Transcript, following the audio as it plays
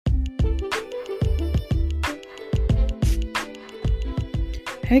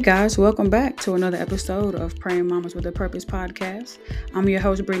Hey guys, welcome back to another episode of Praying Mamas with a Purpose podcast. I'm your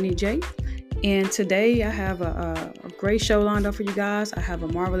host, Brittany J. And today I have a great show lined up for you guys. I have a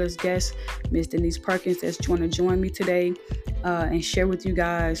marvelous guest, Miss Denise Perkins, that's going to join me today and share with you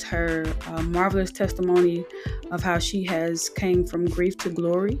guys her marvelous testimony of how she has came from grief to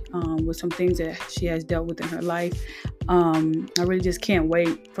glory with some things that she has dealt with in her life. I really just can't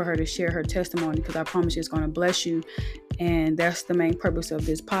wait for her to share her testimony because I promise you it's going to bless you. And that's the main purpose of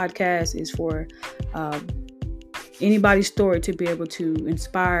this podcast, is for anybody's story to be able to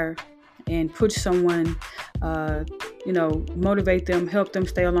inspire and push someone, motivate them, help them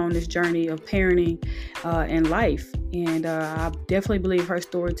stay along this journey of parenting and life. And I definitely believe her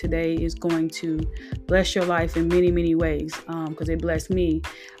story today is going to bless your life in many, many ways because it blessed me.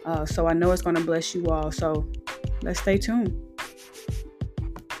 So I know it's going to bless you all. So let's stay tuned.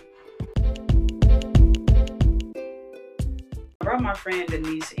 I brought my friend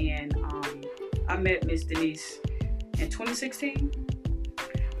Denise in. I met Miss Denise in 2016.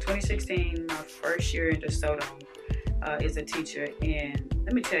 2016, my first year in DeSoto as a teacher. And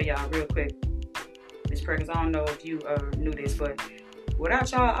let me tell y'all real quick, Miss Perkins, I don't know if you knew this, but without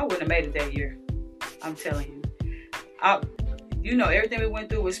y'all, I wouldn't have made it that year. I'm telling you. Everything we went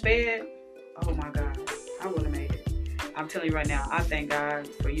through was spared. Oh my God, I wouldn't have made it. I'm telling you right now, I thank God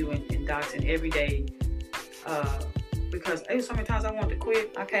for you and Dotson every day. Because there was so many times I wanted to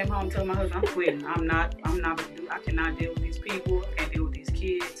quit. I came home and told my husband, I'm quitting. I cannot deal with these people. I can't deal with these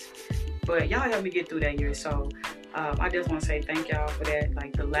kids. But y'all helped me get through that year. So I just want to say thank y'all for that.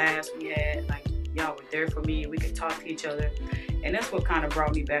 Like the laughs we had, like y'all were there for me. We could talk to each other. And that's what kind of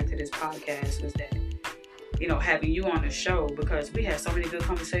brought me back to this podcast, was that, having you on the show, because we had so many good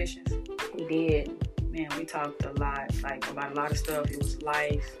conversations. We did. Man, we talked a lot, like about a lot of stuff. It was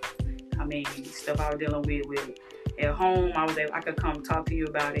life. Stuff I was dealing with. At home, I could come talk to you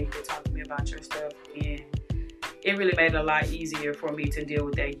about it. You could talk to me about your stuff, and it really made it a lot easier for me to deal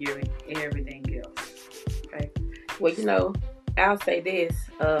with that year and everything else. Okay. Well, I'll say this.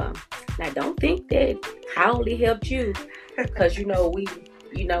 Now, don't think that I only helped you, because I'm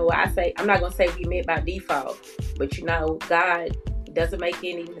not gonna say we met by default, but God doesn't make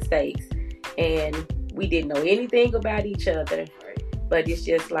any mistakes, and we didn't know anything about each other, but it's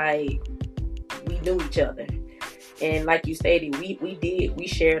just like we knew each other. And like you stated, we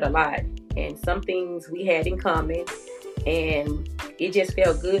shared a lot, and some things we had in common, and it just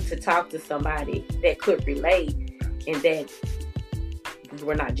felt good to talk to somebody that could relate, and that we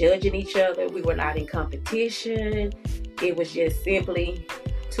were not judging each other. We were not in competition. It was just simply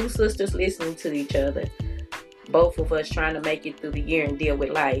two sisters listening to each other, both of us trying to make it through the year and deal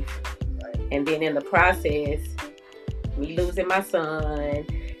with life. And then in the process, me losing my son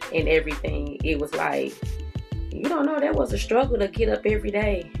and everything, it was like, that was a struggle to get up every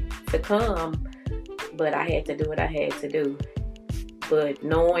day to come, but I had to do what I had to do. But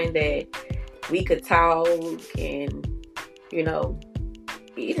knowing that we could talk, and it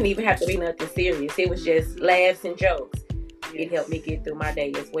didn't even have to be nothing serious. It was just laughs and jokes. Yes. It helped me get through my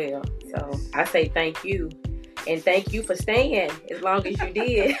day as well. Yes. So I say thank you, and thank you for staying as long as you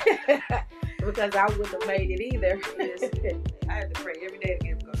did, because I wouldn't have made it either. I had to pray every day to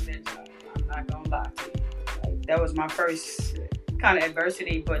get to that job. I'm not gonna lie to you. That was my first kind of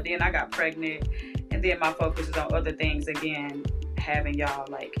adversity, but then I got pregnant, and then my focus is on other things again. Having y'all,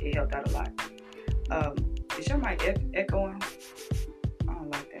 it helped out a lot. Is your mic echoing? I don't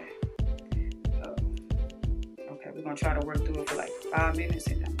like that. Okay, we're gonna try to work through it for 5 minutes,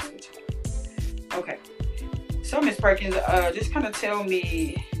 and then I'm gonna switch it. Okay, so Miss Perkins, just kind of tell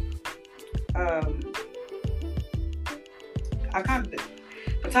me,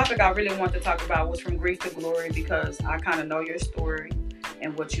 the topic I really wanted to talk about was from grief to glory, because I kind of know your story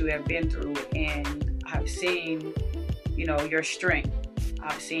and what you have been through, and I've seen, your strength.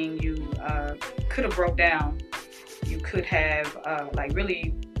 I've seen you could have broke down. You could have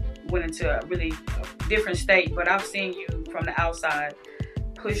really went into a really different state, but I've seen you from the outside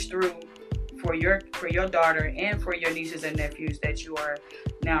push through for your daughter and for your nieces and nephews that you are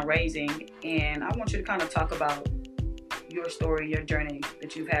now raising. And I want you to kind of talk about your story, your journey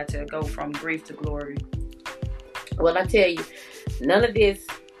that you've had to go from grief to glory. Well, I tell you, none of this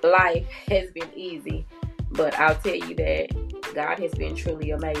life has been easy, but I'll tell you that God has been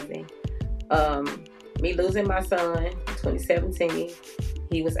truly amazing. Me losing my son in 2017,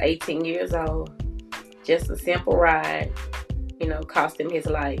 he was 18 years old. Just a simple ride, cost him his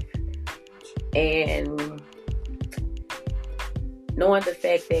life. And knowing the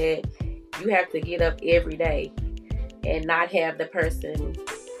fact that you have to get up every day and not have the person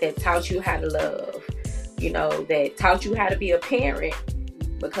that taught you how to love, that taught you how to be a parent,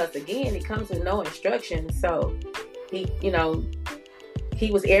 because again, it comes with no instructions. So he,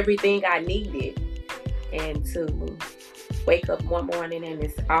 he was everything I needed. And to wake up one morning and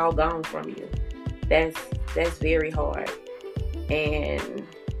it's all gone from you, that's very hard. And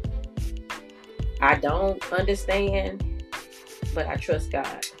I don't understand, but I trust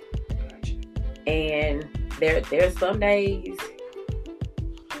God. And there's some days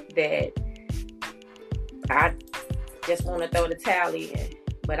that I just want to throw the towel in,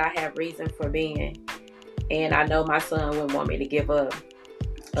 but I have reason for being. And I know my son wouldn't want me to give up.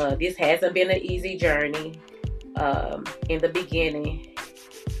 This hasn't been an easy journey. In the beginning,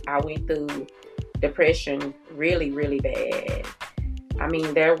 I went through depression really, really bad. I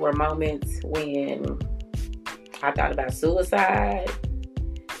mean, there were moments when I thought about suicide.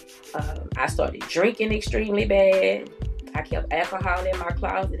 I started drinking extremely bad. I kept alcohol in my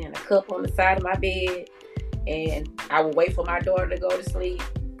closet and a cup on the side of my bed. And I would wait for my daughter to go to sleep,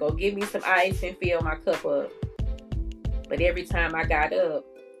 go give me some ice and fill my cup up. But every time I got up,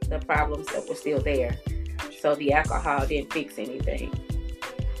 the problems that were still there. So the alcohol didn't fix anything.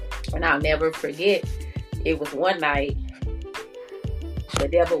 And I'll never forget, it was one night, the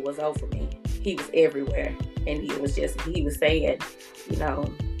devil was over me. He was everywhere. And he was saying,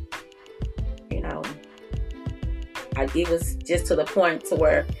 it was just to the point to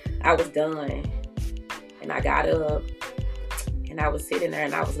where I was done. And I got up and I was sitting there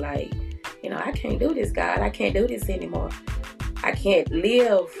and I was like, I can't do this, God. I can't do this anymore. I can't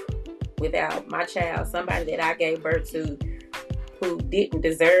live without my child, somebody that I gave birth to who didn't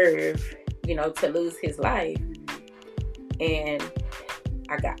deserve, to lose his life. And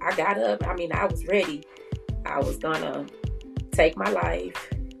I got up. I mean, I was ready. I was gonna take my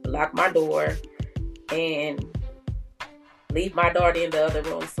life, lock my door, and leave my daughter in the other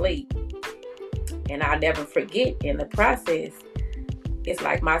room sleep. And I'll never forget, in the process, it's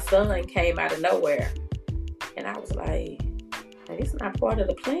like my son came out of nowhere. And I was like, it's not part of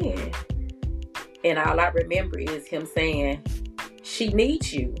the plan. And all I remember is him saying, she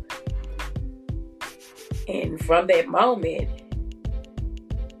needs you. And from that moment,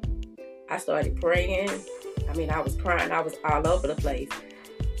 I started praying. I mean, I was crying. I was all over the place.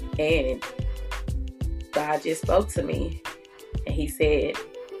 And God just spoke to me. And he said,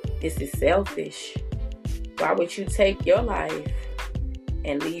 this is selfish. Why would you take your life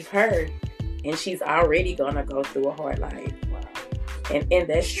and leave her? And she's already going to go through a hard life. And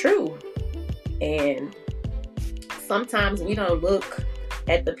that's true. And sometimes we don't look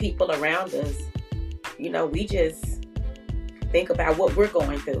at the people around us. We just think about what we're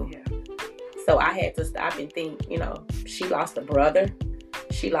going through. Yeah. So I had to stop and think, she lost a brother.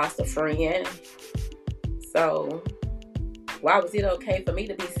 She lost a friend. So why was it okay for me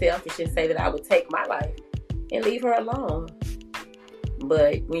to be selfish and say that I would take my life and leave her alone?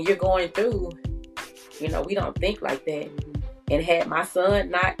 But when you're going through, we don't think like that. And had my son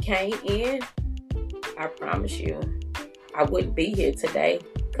not came in, I promise you, I wouldn't be here today,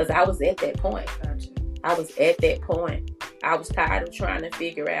 because I was at that point. I was at that point. I was tired of trying to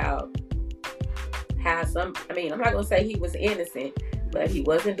figure out how I'm not going to say he was innocent, but he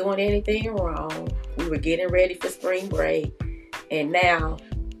wasn't doing anything wrong. We were getting ready for spring break. And now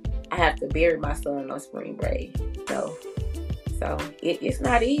I have to bury my son on spring break. So it's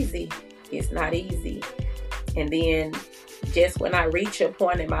not easy. It's not easy. And then just when I reach a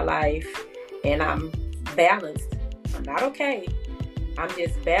point in my life and I'm balanced, I'm not okay. I'm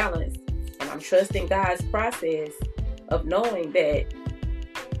just balanced. And I'm trusting God's process of knowing that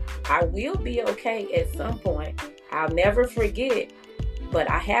I will be okay at some point. I'll never forget, but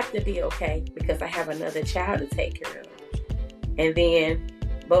I have to be okay because I have another child to take care of. And then,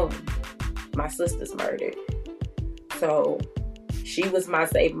 boom, my sister's murdered. So she was my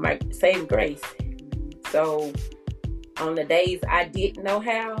saving grace. So on the days I didn't know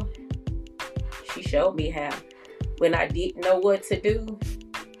how, she showed me how. When I didn't know what to do,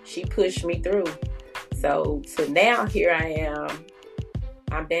 she pushed me through. So now here I am.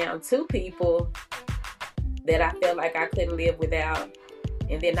 I'm down 2 people that I felt like I couldn't live without.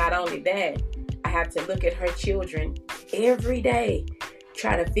 And then not only that, I have to look at her children every day,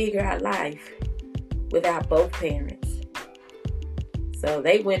 try to figure out life without both parents. So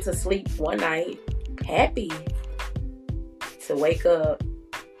they went to sleep one night happy, to wake up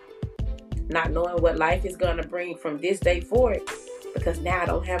not knowing what life is going to bring from this day forward, because now I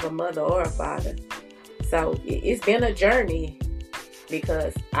don't have a mother or a father. So it's been a journey,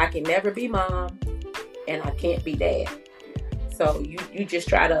 because I can never be mom and I can't be dad. So you just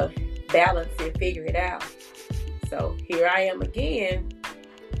try to balance and figure it out. So here I am again,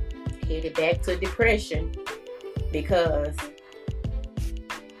 headed back to depression, because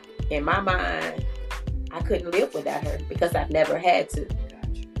in my mind, I couldn't live without her because I've never had to.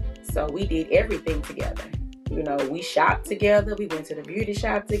 Gotcha. So we did everything together. You know, we shopped together. We went to the beauty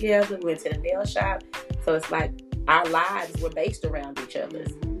shop together. We went to the nail shop. So it's like our lives were based around each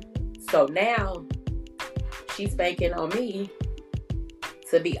other's. So now she's banking on me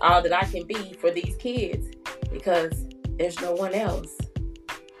to be all that I can be for these kids because there's no one else.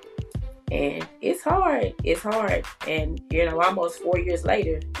 And it's hard. It's hard. And, you know, almost 4 years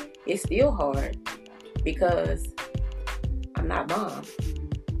later, it's still hard because I'm not mom.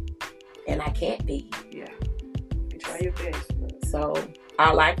 And I can't be. Yeah. You try your best. But... So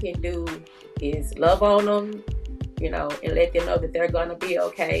all I can do is love on them, you know, and let them know that they're going to be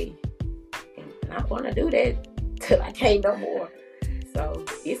okay. And I'm going to do that till I can't no more. So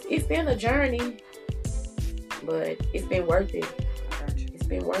it's been a journey, but it's been worth it. It's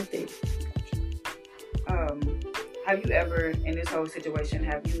been worth it. Have you ever, in this whole situation,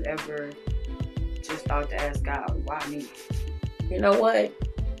 have you ever just thought to ask God, why me? You know what?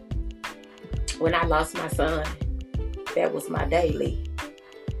 When I lost my son, that was my daily.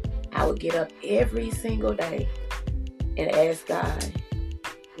 I would get up every single day and ask God,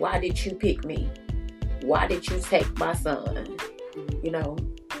 why did you pick me? Why did you take my son? You know,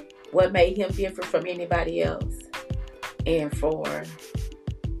 what made him different from anybody else? And for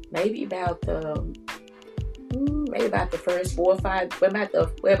maybe about the first 4 or 5, about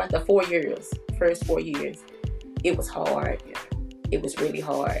the 4 years, first 4 years, it was hard. It was really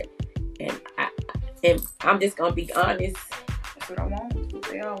hard. And I'm just gonna be honest. That's what I want. That's what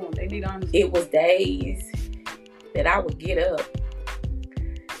they all want. They need honesty. It was days that I would get up,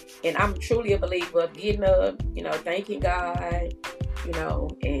 and I'm truly a believer of getting up, you know, thanking God, you know,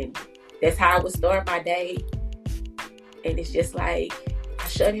 and that's how I would start my day. And it's just like I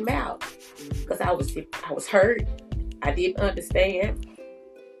shut him out because I was hurt. I didn't understand.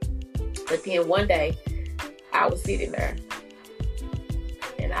 But then one day I was sitting there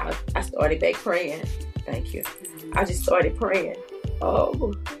and I started back praying. Thank you. I just started praying.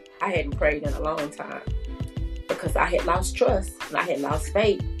 Oh, I hadn't prayed in a long time because I had lost trust and I had lost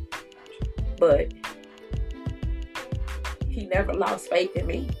faith. But he never lost faith in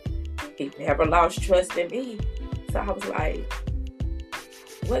me. He never lost trust in me. So I was like,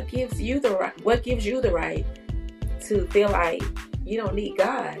 what gives you the right to feel like you don't need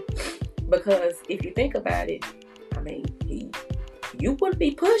God? Because if you think about it, I mean, you wouldn't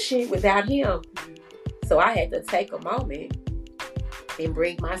be pushing without him. So I had to take a moment and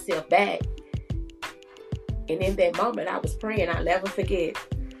bring myself back. And in that moment, I was praying. I'll never forget.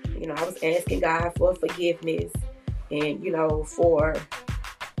 You know, I was asking God for forgiveness and, you know, for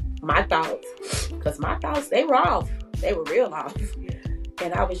my thoughts. Because my thoughts, they were off. They were real off.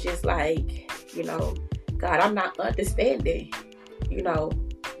 And I was just like, you know, God, I'm not understanding. You know,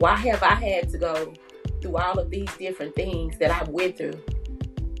 why have I had to go through all of these different things that I went through?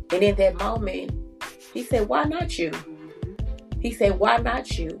 And in that moment, he said, why not you? He said, why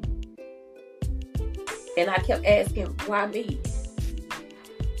not you? And I kept asking, why me?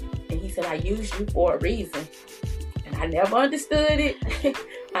 And he said, I used you for a reason. And I never understood it.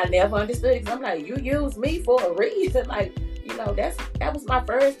 I never understood it. 'Cause I'm like, you used me for a reason. Like, you know, that was my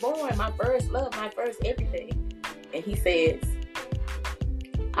firstborn, my first love, my first everything. And he says,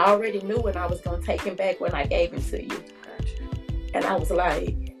 I already knew when I was going to take him back when I gave him to you. Gotcha. And I was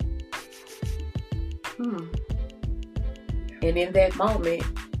like, And in that moment,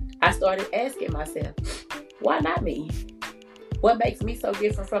 I started asking myself, why not me? What makes me so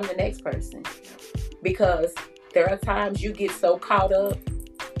different from the next person? Because there are times you get so caught up,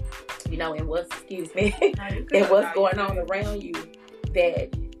 you know, in what's going on around you that,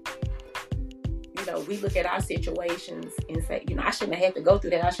 you know, we look at our situations and say, you know, I shouldn't have had to go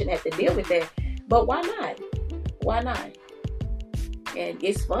through that. I shouldn't have to deal with that. But why not? Why not? And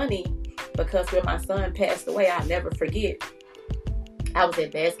it's funny because when my son passed away, I'll never forget. I was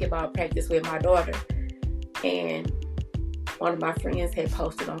at basketball practice with my daughter, and one of my friends had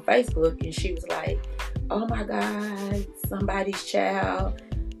posted on Facebook, and she was like, oh my God, somebody's child,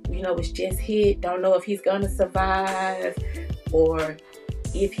 you know, was just hit. Don't know if he's going to survive or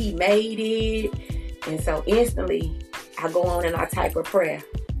if he made it. And so instantly I go on and I type a prayer.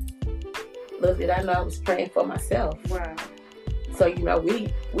 Little did I know I was praying for myself. Wow. So, you know,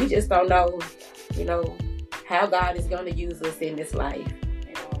 we just don't know, you know, how God is going to use us in this life.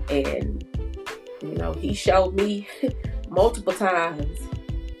 And, you know, he showed me multiple times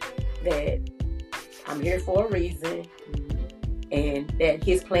that I'm here for a reason and that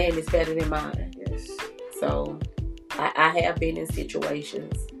his plan is better than mine. Yes. So I have been in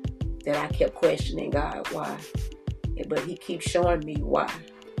situations that I kept questioning God, why? But he keeps showing me why.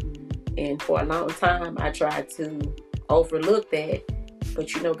 And for a long time, I tried to overlook that.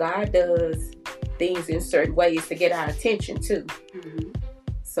 But God does things in certain ways to get our attention too. Mm-hmm.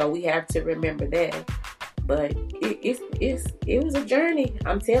 So we have to remember that. But it was a journey.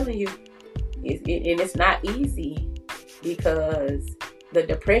 I'm telling you, and it's not easy because the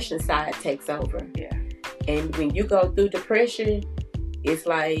depression side takes over. Yeah. And when you go through depression, it's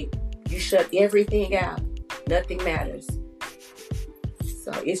like you shut everything out. Nothing matters.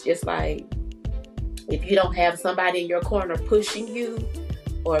 So it's just like if you don't have somebody in your corner pushing you,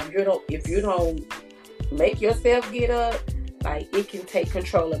 or if you don't make yourself get up, like it can take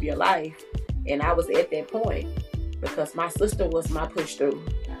control of your life. And I was at that point because my sister was my push through.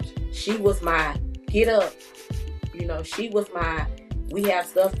 Gotcha. She was my get up. She was my we have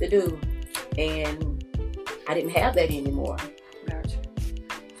stuff to do. And I didn't have that anymore. Gotcha.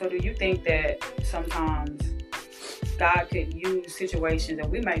 So do you think that sometimes God could use situations,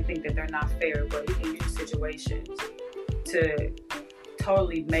 and we might think that they're not fair, but he can use situations to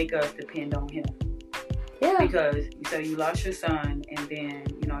totally make us depend on him? Yeah. Because you lost your son, and then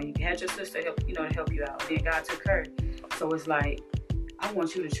you had your sister help to help you out. Then God took her. So it's like, I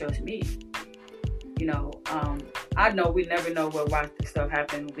want you to trust me. I know we never know why this stuff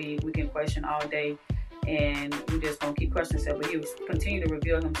happened. We can question all day, and we just gonna keep questioning stuff. But he will continue to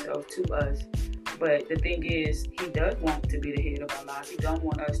reveal himself to us. But the thing is, he does want to be the head of our lives. He don't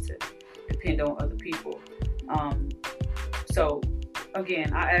want us to depend on other people. So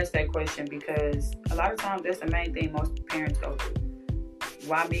again, I ask that question because a lot of times that's the main thing most parents go through.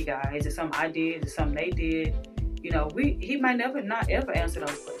 Why me, God? Is it something I did? Is it something they did? He might not ever answer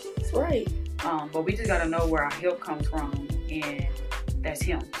those questions. That's right. But we just got to know where our help comes from, and that's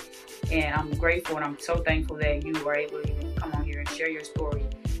him. And I'm grateful, and I'm so thankful that you were able to even come on here and share your story.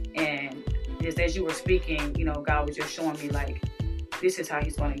 And just as you were speaking, God was just showing me, like, this is how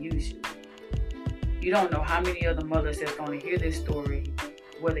he's going to use you. You don't know how many other mothers that's going to hear this story,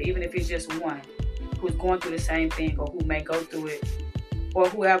 whether even if it's just one, who's going through the same thing, or who may go through it, or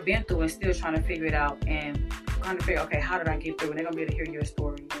who have been through and still trying to figure it out, and trying to figure, okay, how did I get through? And they're going to be able to hear your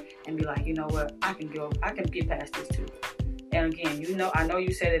story and be like, you know what, I can get past this too. And again, I know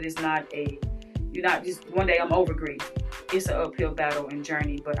you said that it's you're not just one day I'm over grief. It's an uphill battle and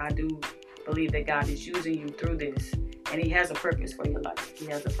journey, but I do believe that God is using you through this, and he has a purpose for your life. He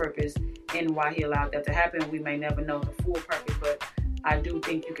has a purpose in why he allowed that to happen. We may never know the full purpose, but I do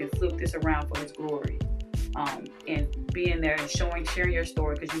think you can flip this around for his glory. And being there and sharing your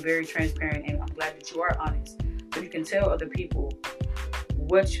story, because you're very transparent, and I'm glad that you are honest, so you can tell other people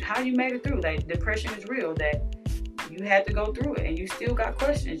how you made it through. Like, depression is real, that you had to go through it, and you still got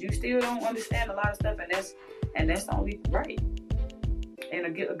questions. You still don't understand a lot of stuff, and that's only right. And a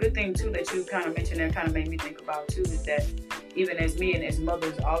good thing too that you kind of mentioned that kind of made me think about too is that even as me and as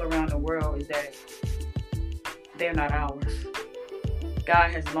mothers all around the world, is that they're not ours.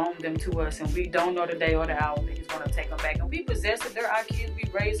 God has loaned them to us, and we don't know the day or the hour that he's going to take them back. And we possess it. They're our kids. We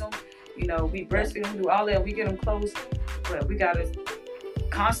raise them. We breastfeed them, do all that. We get them close. But we got to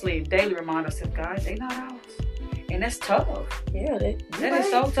constantly, daily remind ourselves, God, they not ours. And that's tough. Yeah, that is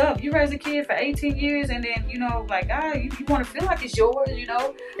so tough. You raise a kid for 18 years, and then, you want to feel like it's yours,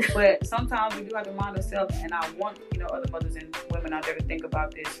 But sometimes we do have to remind ourselves, and I want, other mothers and women out there to think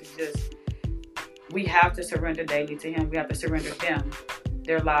about this. It's just, we have to surrender daily to him. We have to surrender them,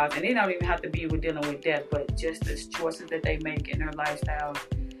 their lives. And they don't even have to be with dealing with death, but just the choices that they make in their lifestyle.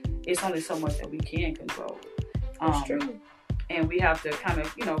 It's only so much that we can control. That's true. And we have to kind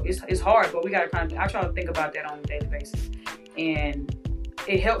of, it's hard, but we got to I try to think about that on a daily basis. And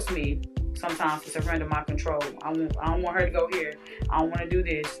it helps me sometimes to surrender my control. I don't want her to go here. I don't want to do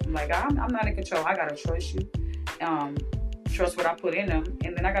this. I'm like, I'm not in control. I got to trust you. Trust what I put in them.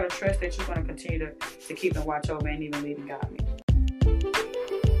 And then I got to trust that you're going to continue to keep and watch over and even lead and guide me.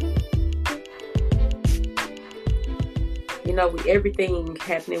 With everything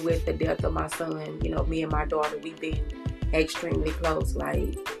happening with the death of my son, me and my daughter, we've been extremely close.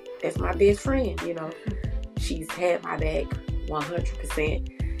 Like, that's my best friend, She's had my back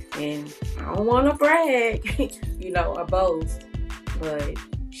 100%. And I don't want to brag, or boast, but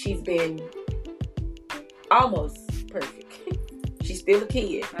she's been almost perfect. She's still a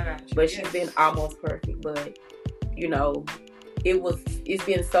kid, but she's been almost perfect. But, it's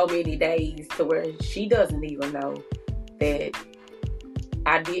been so many days to where she doesn't even know that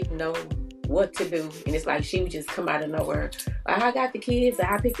I didn't know what to do. And it's like she would just come out of nowhere. I got the kids.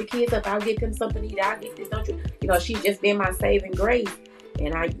 I pick the kids up. I'll get them something to eat. I'll get this. Don't you? She's just been my saving grace.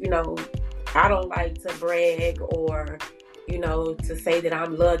 And I don't like to brag or, to say that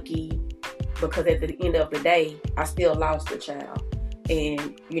I'm lucky, because at the end of the day, I still lost a child.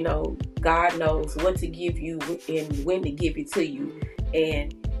 And, you know, God knows what to give you and when to give it to you.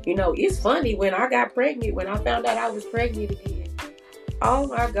 And, you know, it's funny, when I got pregnant, when I found out I was pregnant again, oh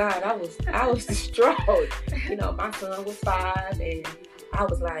my God, I was distraught. You know, my son was 5, and I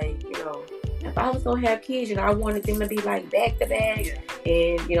was like, you know, if I was going to have kids, you know, I wanted them to be like back to back. Yeah.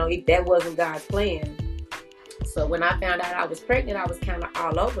 And, you know, that wasn't God's plan. So when I found out I was pregnant, I was kind of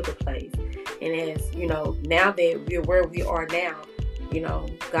all over the place. And as, you know, now that we're where we are now, you know,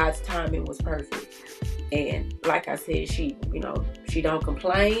 God's timing was perfect. And like I said, she don't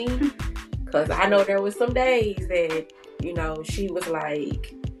complain. Because I know there was some days that, you know, she was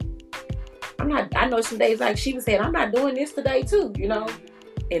like, I know some days like she was saying, I'm not doing this today too, you know.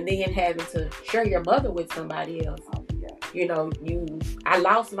 And then having to share your mother with somebody else. You know, I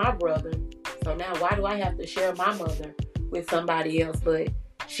lost my brother. So now why do I have to share my mother with somebody else? But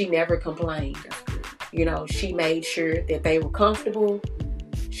she never complained. You know, she made sure that they were comfortable.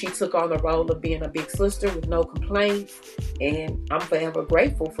 She took on the role of being a big sister with no complaints. And I'm forever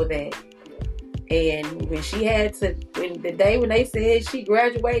grateful for that. And when the day when they said she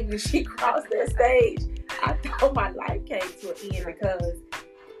graduated and she crossed that stage, I thought my life came to an end because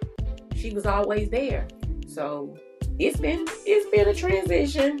she was always there. So it's been a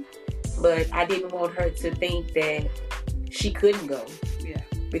transition, but I didn't want her to think that she couldn't go. Yeah.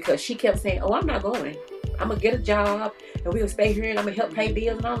 Because she kept saying, "Oh, I'm not going. I'm gonna get a job and we'll stay here and I'm gonna help pay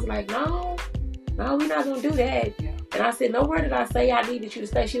bills." And I was like, "No, we're not gonna do that." Yeah. And I said, "Nowhere did I say I needed you to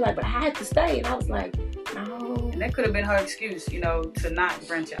stay." She's like, "But I had to stay." And I was like, "No." And that could have been her excuse, you know, to not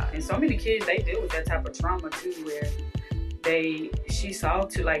branch out. And so many kids, they deal with that type of trauma too, where she saw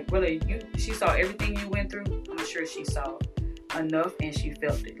everything you went through. I'm sure she saw enough and she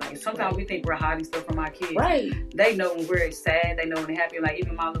felt it. Like sometimes we think we're hiding stuff from our kids. Right. They know when we're sad. They know when they're happy. Like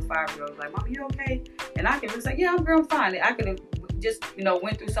even my little 5-year-old, like, "Mom, you okay?" And I can just say, "Yeah, I'm fine." I could have just, you know,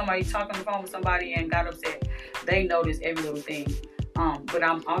 went through somebody talking on the phone with somebody and got upset. They notice every little thing. But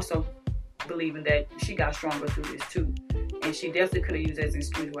I'm also believing that she got stronger through this too. And she definitely could have used it as an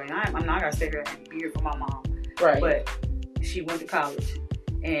excuse where I'm not gonna stay here and be here for my mom. Right. But she went to college,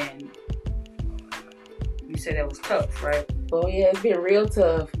 and you said that was tough, right? Oh yeah, it's been real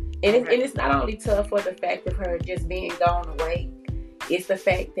tough. And it's not only tough for the fact of her just being gone away. It's the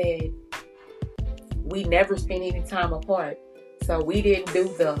fact that we never spent any time apart. So we didn't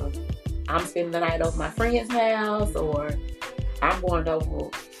do I'm spending the night over my friend's house, or I'm going over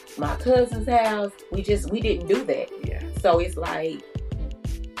my cousin's house. We didn't do that. Yeah. So it's like,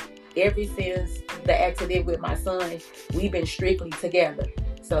 ever since the accident with my son, we've been strictly together.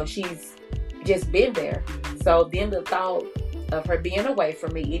 So she's just been there. So then the thought of her being away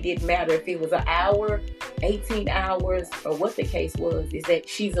from me, it didn't matter if it was an hour, 18 hours, or what the case was, is that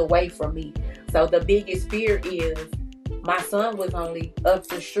she's away from me. So the biggest fear is my son was only up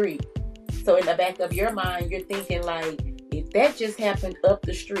the street. So in the back of your mind, you're thinking like, if that just happened up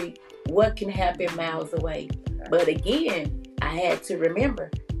the street, what can happen miles away? But again, I had to remember,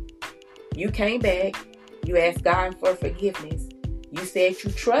 you came back, you asked God for forgiveness. You said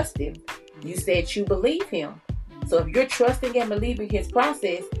you trust him. You said you believe him. So if you're trusting and believing his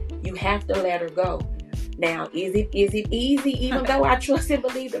process, you have to let her go. Now, is it easy, even though I trust and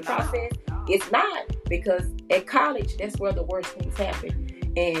believe the process? No. It's not, because at college, that's where the worst things happen.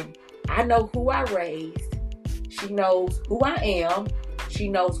 And I know who I raised. She knows who I am. She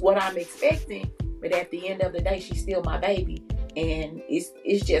knows what I'm expecting. But at the end of the day, she's still my baby. And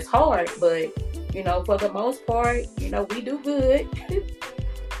it's just hard. But, you know, for the most part, you know, we do good.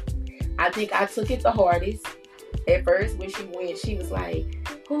 I think I took it the hardest. At first, when she went, she was like,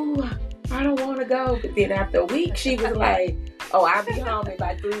 "Oh, I don't want to go." But then after a week, she was like, "Oh, I'll be home in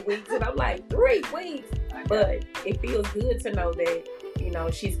about 3 weeks." And I'm like, 3 weeks? But it feels good to know that, you know,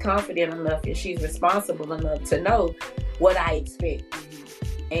 she's confident enough and she's responsible enough to know what I expect.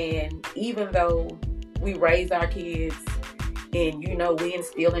 And even though we raise our kids and, you know, we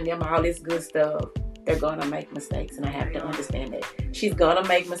instill in them all this good stuff, they're going to make mistakes. And I have to understand that. She's going to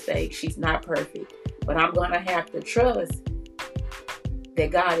make mistakes. She's not perfect. But I'm going to have to trust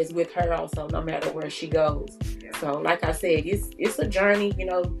that God is with her also, no matter where she goes. Yeah. So, like I said, it's a journey. You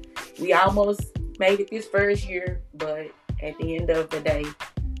know, we almost made it this first year, but at the end of the day,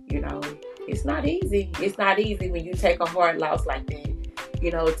 you know, it's not easy. It's not easy when you take a hard loss like that,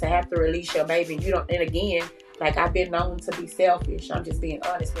 you know, to have to release your baby. And again, like, I've been known to be selfish. I'm just being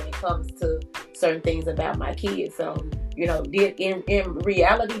honest when it comes to certain things about my kids. So, you know, in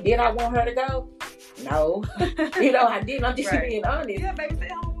reality, did I want her to go? No. You know, I didn't. I'm just being honest. Yeah, baby, stay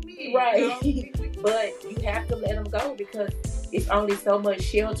home with me. Right. You know? But you have to let them go, because it's only so much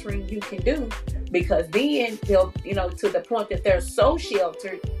sheltering you can do because then they'll, to the point that they're so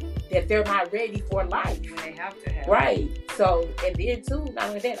sheltered that they're not ready for life. When they have to have. Right. So, and then too, not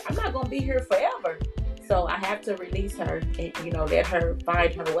only that, I'm not going to be here forever. So I have to release her and, let her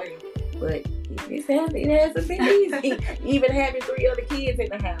find her way. But it hasn't been easy. Even having 3 other kids in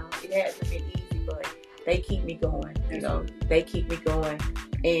the house, it hasn't been easy, but they keep me going. They keep me going.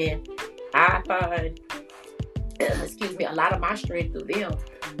 And I find, a lot of my strength through them,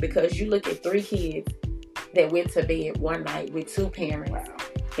 because you look at 3 kids that went to bed one night with 2 parents. Wow.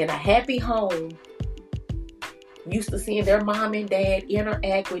 In a happy home, used to seeing their mom and dad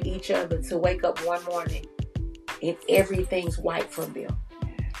interact with each other to wake up one morning and everything's wiped from them.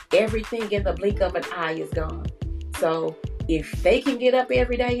 Everything in the blink of an eye is gone. So if they can get up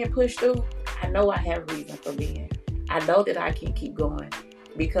every day and push through, I know I have reason for being. I know that I can keep going,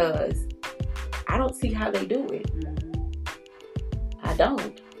 because I don't see how they do it. I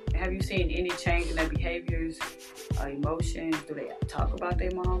don't. Have you seen any change in their behaviors, emotions? Do they talk about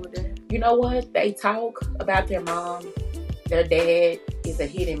their mom or dad? You know what? They talk about their mom. Their dad is a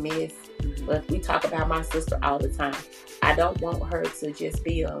hit and miss. But we talk about my sister all the time. I don't want her to just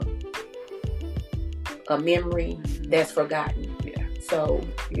be a memory that's forgotten. Yeah. So,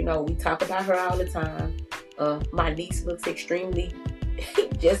 we talk about her all the time. My niece looks extremely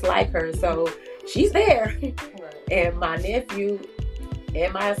just like her. So she's there. Right. And my nephew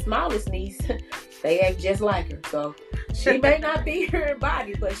and my smallest niece, they act just like her. So she may not be here in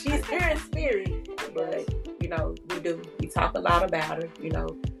body, but she's here in spirit. But, we do. We talk a lot about her.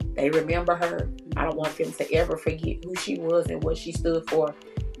 They remember her. I don't want them to ever forget who she was and what she stood for.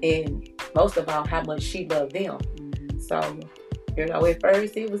 And most of all, how much she loved them. So, at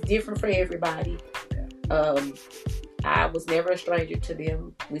first it was different for everybody. I was never a stranger to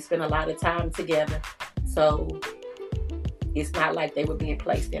them. We spent a lot of time together. So it's not like they were being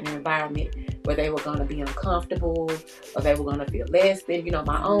placed in an environment where they were going to be uncomfortable or they were going to feel less than,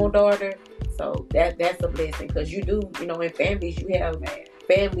 my own daughter. So that's a blessing, because you do, in families, you have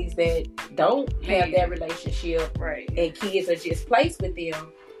families that don't have that relationship. Right. And kids are just placed with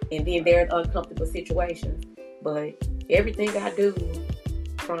them, and then they're in uncomfortable situations. But everything I do,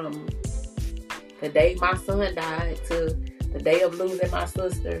 from the day my son died to the day of losing my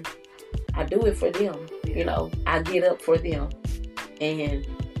sister, I do it for them. I get up for them. And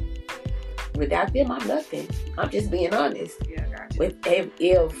without them, I'm nothing. I'm just being honest. Yeah,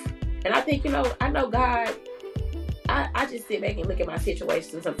 gotcha. And I think, I know God, I just sit back and look at my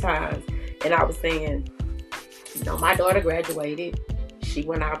situation sometimes. And I was saying, my daughter graduated. She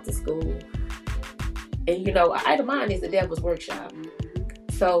went off to school. And, idle mind is the devil's workshop.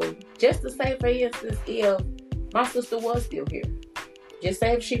 So just to say, for instance, if my sister was still here, just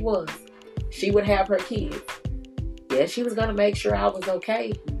say if she was, she would have her kids. Yeah, she was going to make sure I was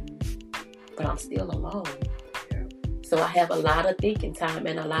okay, but I'm still alone. So I have a lot of thinking time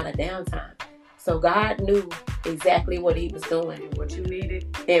and a lot of downtime. So God knew exactly what he was doing. And what you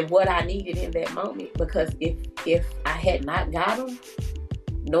needed. And what I needed in that moment. Because if I had not got him,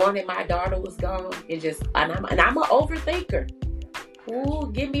 knowing that my daughter was gone, and I'm an overthinker.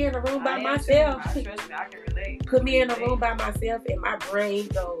 Ooh, get me in a room by myself. Trust me, I can relate. Put me in a room by myself and my brain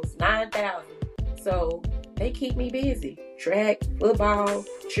goes 9,000. So they keep me busy. Track, football,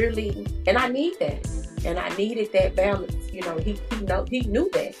 cheerleading. And I need that. And I needed that balance. He knew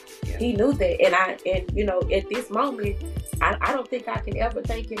that. Yeah. He knew that. And at this moment, I don't think I can ever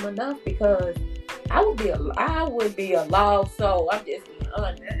thank him enough, because I would be a lost soul. I'm just being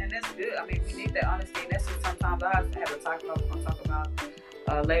honest. And that's good. I mean, we need that honesty. And that's what sometimes I have to talk about. We're going to talk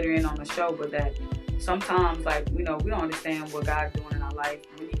about later in on the show. But that sometimes, we don't understand what God's doing in our life.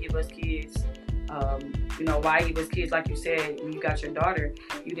 When he give us kids, why he was kids, like you said, when you got your daughter,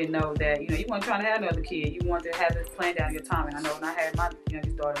 you didn't know that, you weren't trying to have another kid. You wanted to have it planned out your time. And I know when I had my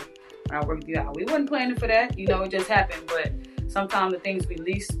youngest daughter, when I worked with you, we wasn't planning for that. It just happened. But sometimes the things we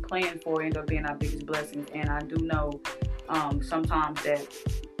least plan for end up being our biggest blessings. And I do know sometimes that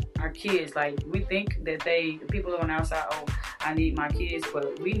our kids, we think that the people on our side, I need my kids,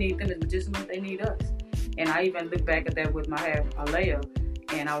 but we need them just as much as they need us. And I even look back at that with my Alea.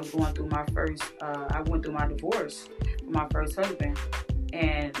 And I was going through I went through my divorce with my first husband.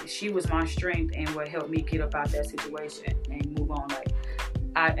 And she was my strength and what helped me get up out that situation and move on.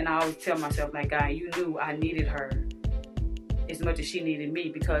 I always tell myself, God, you knew I needed her as much as she needed me,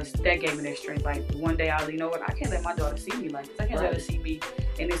 because that gave me that strength. One day I I can't let my daughter see me like this. I can't let her see me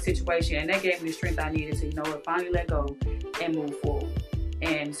in this situation. And that gave me the strength I needed to, finally let go and move forward.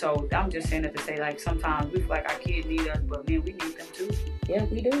 And so I'm just saying that to say, sometimes we feel like our kids need us, but man, we need them too. Yeah,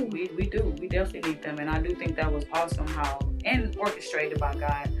 we do. We do. We definitely need them. And I do think that was awesome and orchestrated by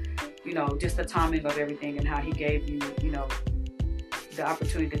God, you know, just the timing of everything and how he gave you, you know, the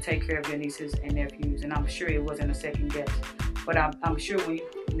opportunity to take care of your nieces and nephews. And I'm sure it wasn't a second guess. But I'm sure when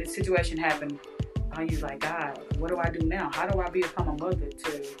this situation happened, you're like, God, what do I do now? How do I become a mother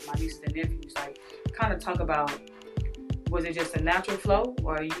to my nieces and nephews? Like, kind of talk about, was it just a natural flow?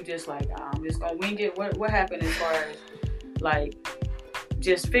 Or are you just like, I'm just going to wing it? What happened as far as, like,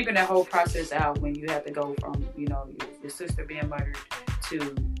 just figuring that whole process out when you have to go from, you know, your sister being murdered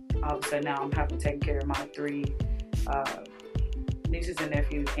to all of a sudden now I'm having to take care of my 3 nieces and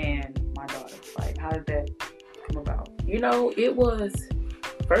nephews and my daughter. Like, how did that come about? You know, it was,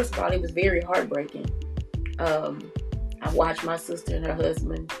 first of all, it was very heartbreaking. I watched my sister and her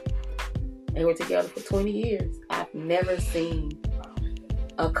husband. They were together for 20 years. I've never seen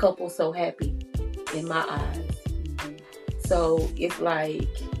a couple so happy in my eyes. So it's like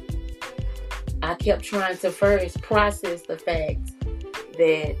I kept trying to first process the fact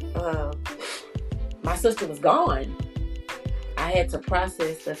that my sister was gone. I had to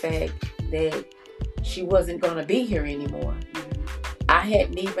process the fact that she wasn't going to be here anymore. I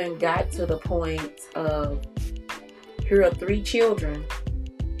hadn't even got to the point of, here are 3 children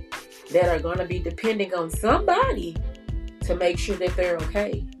that are going to be depending on somebody to make sure that they're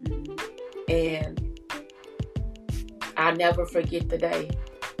okay. And I never forget the day.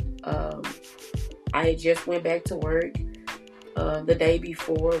 I had just went back to work the day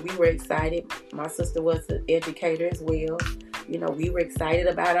before. We were excited. My sister was an educator as well. You know, we were excited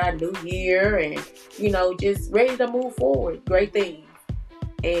about our new year and, you know, just ready to move forward. Great things.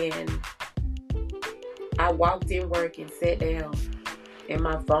 And I walked in work and sat down in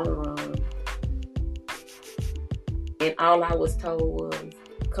my phone room. And all I was told was,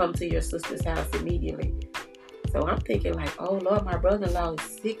 come to your sister's house immediately. So I'm thinking like, oh Lord, my brother-in-law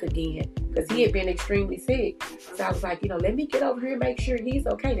is sick again, because he had been extremely sick. So I was like, you know, let me get over here and make sure he's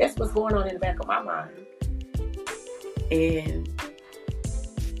okay. That's what's going on in the back of my mind. And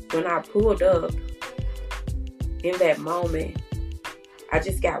when I pulled up, in that moment, I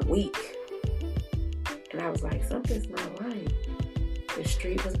just got weak. And I was like, something's not right. The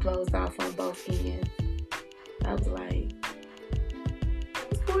street was closed off on both ends. I was like,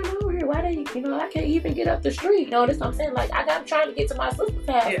 what's going on here? Why they, you know, I can't even get up the street. You know, that's what I'm saying. Like, I'm trying to get to my sister's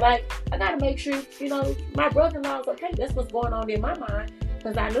house. Yeah. Like, I got to make sure, you know, my brother-in-law's okay. That's what's going on in my mind.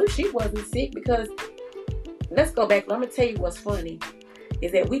 Because I knew she wasn't sick. Because, let's go back. Let me tell you what's funny.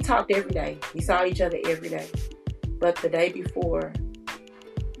 Is that we talked every day. We saw each other every day. But the day before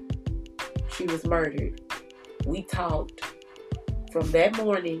she was murdered, we talked from that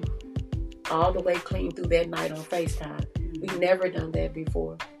morning all the way clean through that night on FaceTime. We've never done that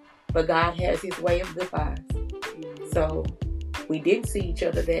before. But God has his way of goodbyes. So we didn't see each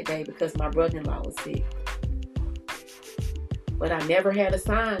other that day because my brother-in-law was sick. But I never had a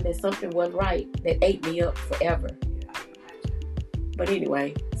sign that something wasn't right that ate me up forever. But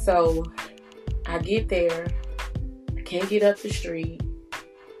anyway, so I get there. I can't get up the street.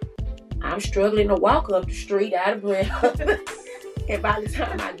 I'm struggling to walk up the street out of breath. And by the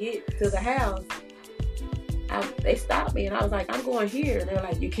time I get to the house, they stopped me and I was like, I'm going here. And they're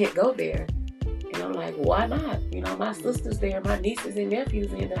like, you can't go there. And I'm like, why not? You know, my sister's there, my nieces and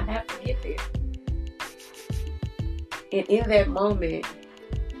nephews, and I have to get there. And in that moment,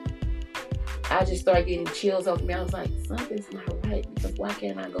 I just started getting chills over me. I was like, something's not right, because why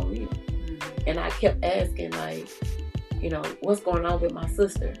can't I go in? And I kept asking, like, you know, what's going on with my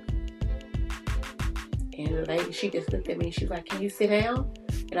sister? And the lady, she just looked at me and she was like, can you sit down?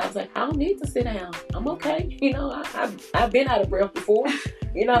 And I was like, I don't need to sit down. I'm okay. You know, I've been out of breath before,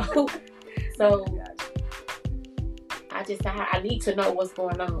 you know. So I need to know what's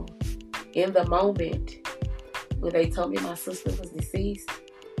going on. In the moment when they told me my sister was deceased,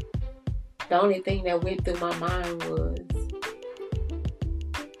 the only thing that went through my mind was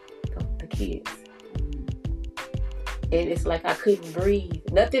the kids. And it's like I couldn't breathe.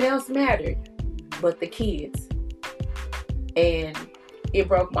 Nothing else mattered but the kids. And it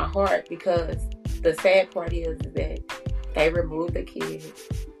broke my heart, because the sad part is that they removed the kids.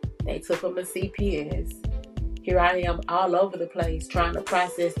 They took them to CPS. Here I am all over the place trying to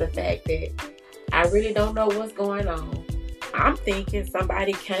process the fact that I really don't know what's going on. I'm thinking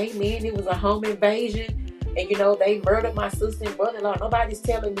somebody came in, it was a home invasion, and you know, they murdered my sister and brother-in-law. Nobody's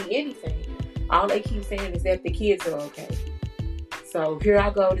telling me anything. All they keep saying is that the kids are okay. So here I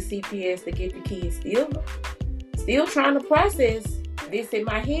go to CPS to get the kids, still trying to process this in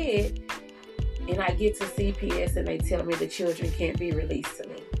my head. And I get to CPS and they tell me the children can't be released to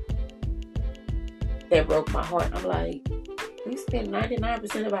me. That broke my heart. I'm like, we spend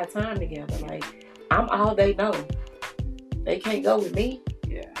 99% of our time together. Like, I'm all they know. They can't go with me.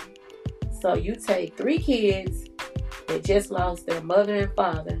 Yeah. So you take 3 kids that just lost their mother and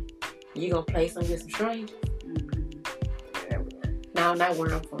father, you gonna place them with some strangers? No, not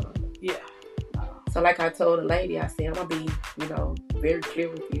where I'm from. Yeah. So like I told the lady, I said, I'm gonna be, very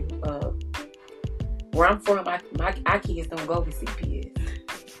clear with you. Where I'm from, our kids don't go with CPS.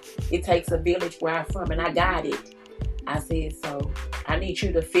 It takes a village where I'm from, and I got it. I said, so I need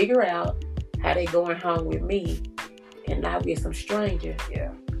you to figure out how they going home with me and not with some stranger.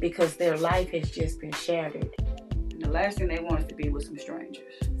 Yeah. Because their life has just been shattered. And the last thing they want is to be with some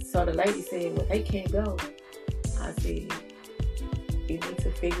strangers. So the lady said, well, they can't go. I said, you need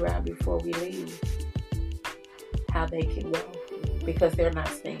to figure out before we leave how they can go, because they're not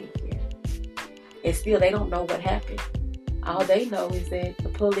staying here. And still, they don't know what happened. All they know is that the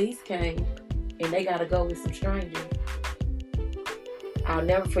police came and they got to go with some strangers. I'll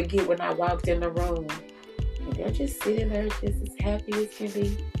never forget when I walked in the room and they're just sitting there just as happy as can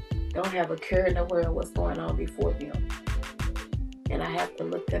be. Don't have a care in the world what's going on before them. And I have to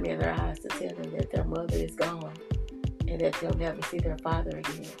look them in their eyes to tell them that their mother is gone and that they'll never see their father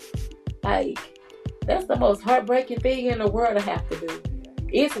again. Like, that's the most heartbreaking thing in the world to have to do.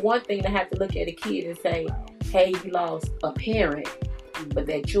 It's one thing to have to look at a kid and say, hey, you lost a parent, but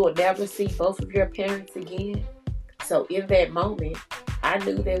that you'll never see both of your parents again. So in that moment, I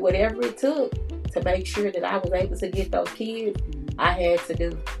knew that whatever it took to make sure that I was able to get those kids, I had to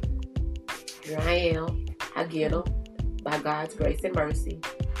do. Here I am. I get them by God's grace and mercy.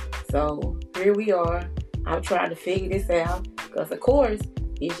 So here we are. I'm trying to figure this out because, of course,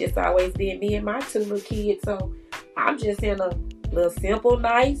 it's just always been me and my 2 little kids. So I'm just in a little simple,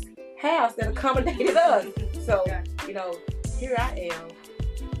 nice house that accommodated us. So, here I am.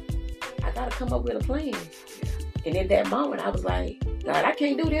 I got to come up with a plan. And in that moment, I was like, God, I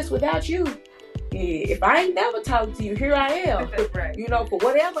can't do this without you. If I ain't never talked to you, here I am. Right. For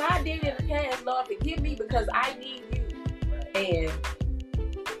whatever I did in the past, Lord, forgive me because I need you. Right. And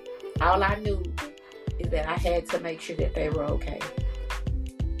all I knew is that I had to make sure that they were okay.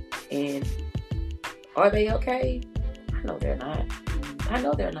 And are they okay? I know they're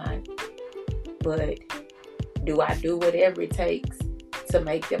not. But do I do whatever it takes to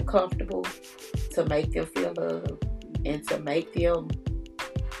make them comfortable, to make them feel loved, and to make them,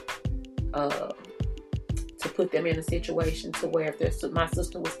 to put them in a situation to where if my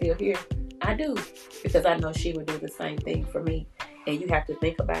sister was still here, I do. Because I know she would do the same thing for me. And you have to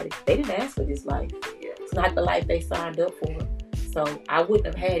think about it. They didn't ask for this life. It's not the life they signed up for. So I wouldn't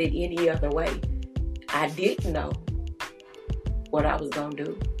have had it any other way. I didn't know what I was going to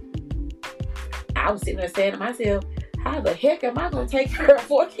do. I was sitting there saying to myself, how the heck am I going to take care of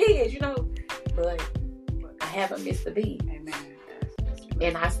 4 kids, But I haven't missed a beat. Amen.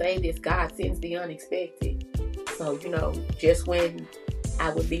 And I say this, God sends the unexpected. So, just when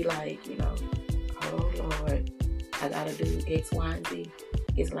I would be like, oh Lord, I got to do X, Y, and Z.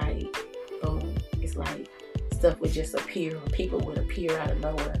 It's like, boom. It's like stuff would just appear, or people would appear out of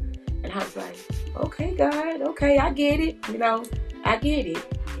nowhere. And I was like, okay, God, okay, I get it. I get it.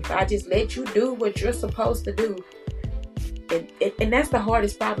 If I just let you do what you're supposed to do. And that's the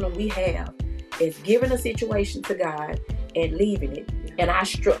hardest problem we have, is giving a situation to God and leaving it. And I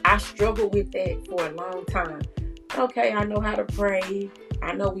struggled with that for a long time. Okay, I know how to pray.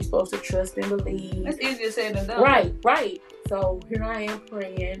 I know we're supposed to trust and believe. That's easier said than done. Right. So here I am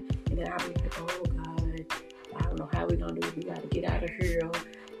praying, and then I'll be like, oh God, I don't know how we're going to do it. We got to get out of here.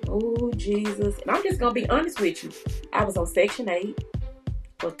 Oh, Jesus. And I'm just going to be honest with you. I was on Section 8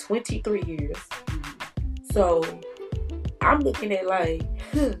 for 23 years. So I'm looking at like,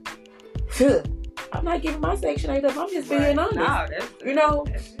 I'm not giving my Section 8 up. I'm just being honest. No,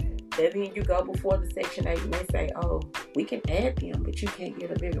 that's And then you go before the Section 8 and they say, oh, we can add them, but you can't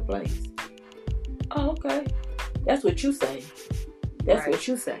get a bigger place. Oh, okay. That's what you say. That's what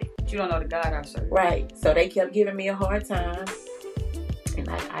you say. But you don't know the God I serve. Right. So they kept giving me a hard time. And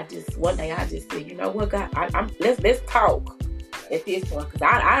I just, one day I just said, you know what, God, let's talk at this point. Because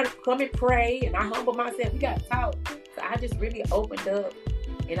I come and pray and I humble myself. We got to talk. So I just really opened up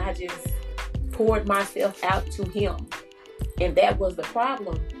and I just poured myself out to him. And that was the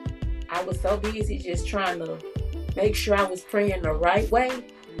problem. I was so busy just trying to make sure I was praying the right way.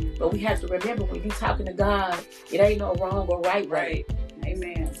 But we have to remember, when you're talking to God, it ain't no wrong or right way.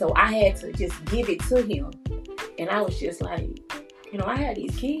 Amen. So I had to just give it to him. And I was just like, I had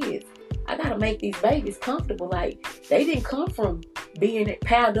these kids. I got to make these babies comfortable. Like, they didn't come from being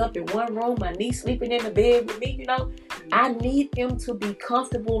piled up in one room, my niece sleeping in the bed with me, I need them to be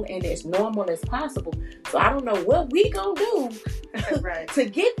comfortable and as normal as possible. So I don't know what we gonna do to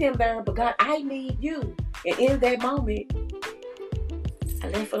get them there, but God, I need you. And in that moment, I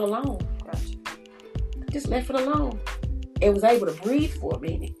left it alone. just left it alone. And was able to breathe for a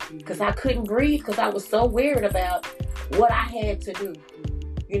minute. Because I couldn't breathe because I was so worried about what I had to do.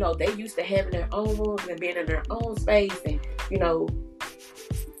 You know, they used to having their own rooms and being in their own space and, you know,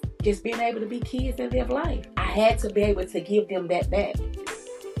 just being able to be kids and live life. I had to be able to give them that back.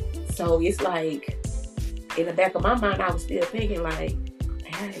 So it's like, in the back of my mind, I was still thinking like,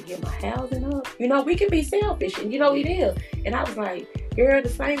 I gotta get my housing up. You know, we can be selfish, and you know it is. And I was like, girl, the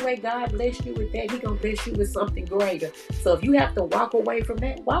same way God blessed you with that, He gonna bless you with something greater. So if you have to walk away from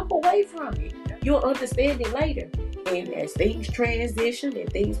that, walk away from it. You'll understand it later. And as things transitioned and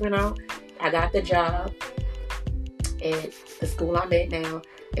things went on, I got the job at the school I'm at now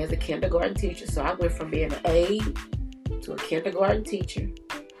as a kindergarten teacher. So I went from being an aide to a kindergarten teacher.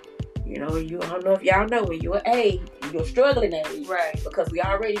 You know, I don't know if y'all know, when you're an aide, you're struggling aide. Right. Because we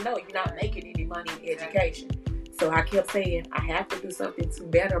already know you're not making any money in education. So I kept saying, I have to do something to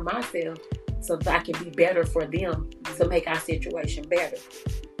better myself so that I can be better for them to make our situation better.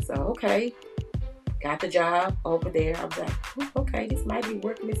 So, okay. Got the job over there. I was like, okay, this might be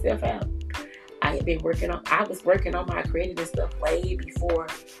working itself out. I was working on my credit and stuff way before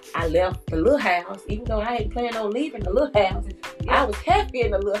I left the little house. Even though I ain't planning on leaving the little house, I was happy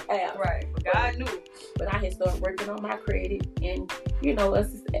in the little house. Right, but God knew. But I had started working on my credit, and you know,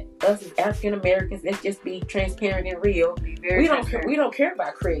 us as African Americans, let's just be transparent and real. We don't care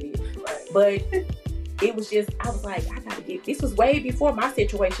about credit, right. But it was just, I was like, I gotta get. This was way before my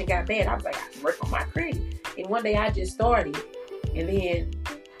situation got bad. I was like, I can work on my credit, and one day I just started, and then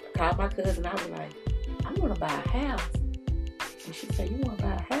called my cousin. I was like, I want to buy a house. And she said, you want to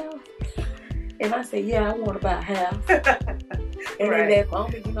buy a house? And I said, yeah, I want to buy a house. And right. in that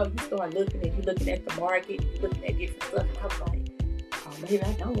moment, you know, you start looking and you're looking at the market, you're looking at different stuff. And I was like, oh, maybe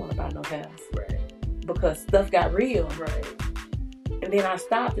I don't want to buy no house. Right. Because stuff got real. Right. And then I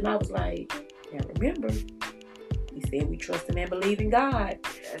stopped and I was like, now remember, He said we trust and believe in God.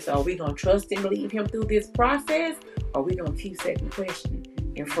 So are we going to trust and believe Him through this process? Or are we going to keep second questioning?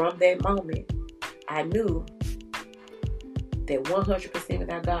 And from that moment, I knew that 100%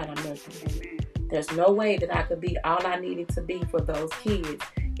 without God, I'm nothing. Amen. There's no way that I could be all I needed to be for those kids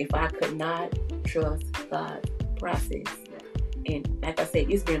if I could not trust God's process. And like I said,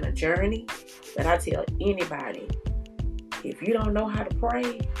 it's been a journey. But I tell anybody, if you don't know how to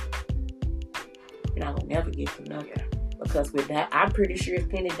pray, you're not going to never get to nothing. Because with that, I'm pretty sure it's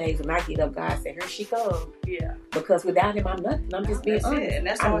plenty of days when I get up, God said, here she comes. Yeah. Because without Him, I'm nothing. I'm just being honest. And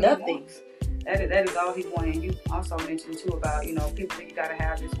that's I'm all nothing. He wants. That is all He wants. And you also mentioned too about, you know, people think you got to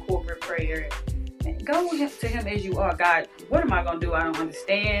have this corporate prayer. And go to Him as you are. God, what am I going to do? I don't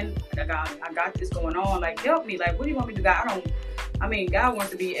understand. I got this going on. Like, help me. Like, what do you want me to do? God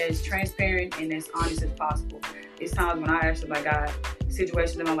wants to be as transparent and as honest as possible. It's times when I actually, like, God,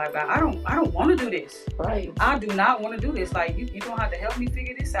 situations in my life, God, I don't want to do this. Right. I do not want to do this. Like, you don't have to help me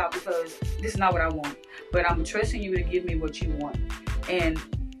figure this out because this is not what I want. But I'm trusting you to give me what you want. And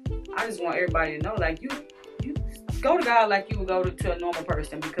I just want everybody to know, like, you go to God like you would go to a normal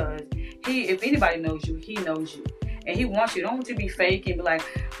person, because if anybody knows you, He knows you. And He wants you. Don't want you to be fake and be like,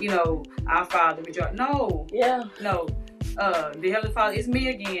 you know, our Father, rejoice. No. Yeah. No. The Heavenly Father, it's me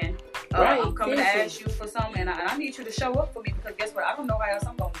again. Right. I'm coming to ask you for something, and I need you to show up for me, because guess what? I don't know how else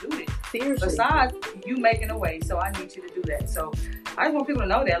I'm going to do this. Seriously. Besides you making a way, so I need you to do that. So I just want people to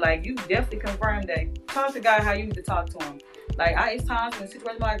know that, like, you definitely confirmed that. Talk to God how you need to talk to Him. Like, it's times when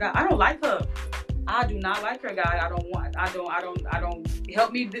situations like, God, I don't like her. I do not like her, God. I don't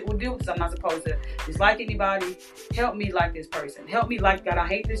help me deal with this. I'm not supposed to dislike anybody. Help me like this person. Help me like, God, I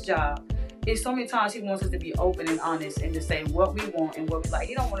hate this job. It's so many times He wants us to be open and honest and to say what we want and what we like.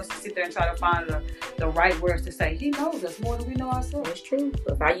 He don't want us to sit there and try to find the right words to say. He knows us more than we know ourselves. That's true.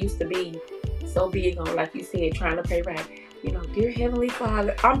 Because I used to be so big on, like you said, trying to pay right. You know, dear Heavenly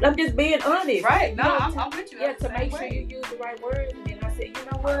Father. I'm just being honest. Right. No, I'm with you. Yeah, to make sure you use the right words. And then I said, you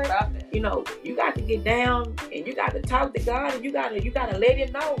know what? You know, you got to get down and you got to talk to God, and you got to let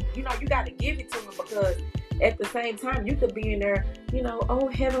Him know. You know, you got to give it to Him, because at the same time, you could be in there, you know, oh,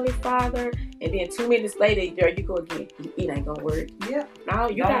 Heavenly Father, and then 2 minutes later, there you go again. It ain't gonna work. Yeah. No,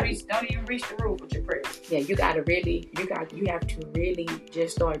 don't even reach the roof with your prayers. Yeah, you have to really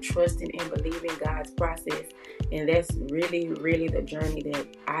just start trusting and believing God's process, and that's really, really the journey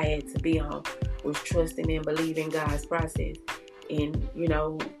that I had to be on, was trusting and believing God's process. And you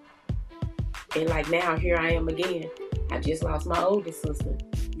know, and like now, here I am again. I just lost my oldest sister,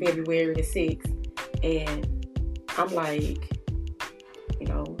 February the 6th. And I'm like, you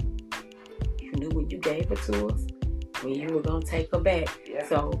know, you knew when you gave her to us, when you were gonna take her back. Yeah.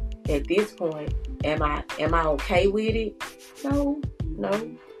 So at this point, am I okay with it? No,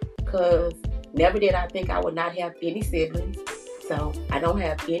 because Never did I think I would not have any siblings. So I don't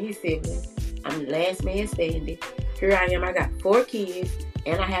have any siblings. I'm the last man standing. Here I am. I got 4 kids,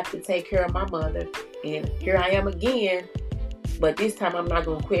 and I have to take care of my mother. And here I am again. But this time I'm not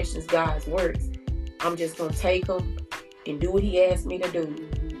going to question God's works. I'm just going to take them and do what he asked me to do,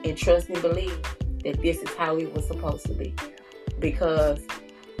 and trust and believe that this is how it was supposed to be. Because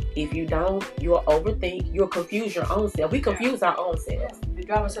if you don't, you'll overthink, you'll confuse your own self. We confuse our own selves. We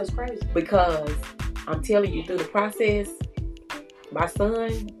drive ourselves crazy. Because I'm telling you, through the process, my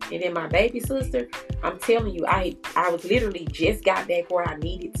son and then my baby sister, I'm telling you, I was literally just got back where I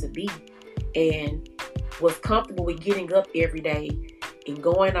needed to be, and was comfortable with getting up every day and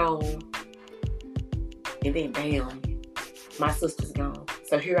going on, and then bam, my sister's gone.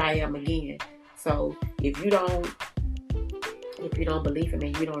 So here I am again. So if you don't believe in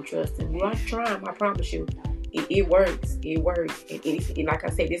me, you don't trust him, you are trying, I promise you, it works. It works. And like I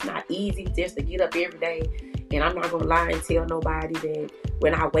said, it's not easy just to get up every day. And I'm not going to lie and tell nobody that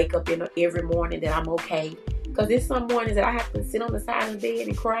when I wake up every morning that I'm okay. Because there's some mornings that I have to sit on the side of the bed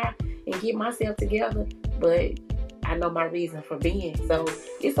and cry and get myself together. But I know my reason for being. So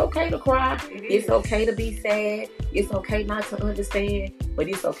it's okay to cry. It's okay to be sad. It's okay not to understand. But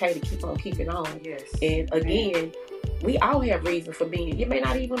it's okay to keep on keeping on. Yes. And again, we all have reason for being. It may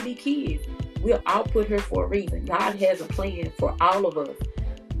not even be kids. We're all put here for a reason. God has a plan for all of us.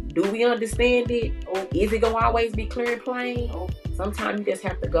 Do we understand it? Or is it going to always be clear and plain? Sometimes you just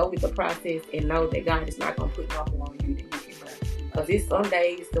have to go with the process and know that God is not going to put no more on you than you can bear. Because it's some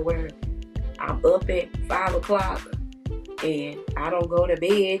days to where I'm up at 5 o'clock and I don't go to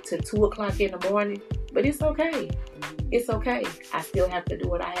bed till 2 o'clock in the morning. But it's okay. It's okay. I still have to do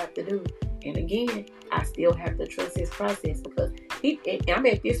what I have to do. And again, I still have to trust his process, because I'm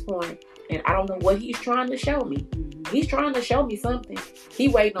at this point and I don't know what he's trying to show me. He's trying to show me something. He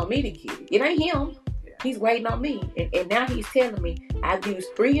waiting on me to get it. It ain't him. He's waiting on me. And now he's telling me, I've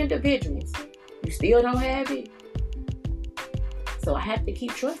used 3 individuals. You still don't have it? So I have to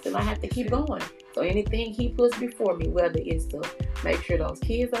keep trusting. I have to keep going. So anything he puts before me, whether it's to make sure those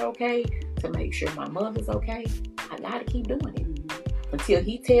kids are okay, to make sure my mother's okay, I got to keep doing it. Until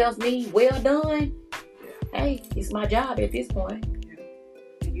he tells me, well done, hey, it's my job at this point.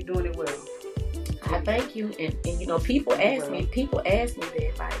 And you're doing it well. I thank you. And you know, people ask me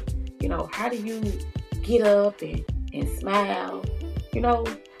that, like, you know, how do you get up and smile? You know,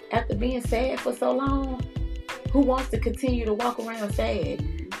 after being sad for so long, who wants to continue to walk around sad?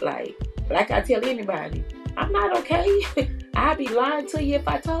 Like I tell anybody, I'm not okay. I'd be lying to you if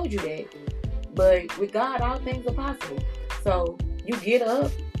I told you that. But with God, all things are possible. So you get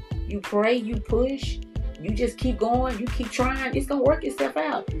up, you pray, you push, you just keep going, you keep trying. It's going to work itself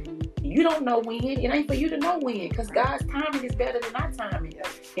out. You don't know when. It ain't for you to know when, because God's timing is better than our timing.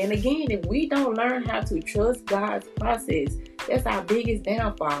 And again, if we don't learn how to trust God's process, that's our biggest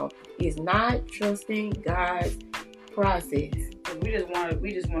downfall, is not trusting God's process. We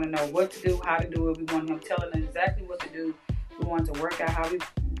just want to know what to do, how to do it. We want him telling us exactly what to do. We want to work out how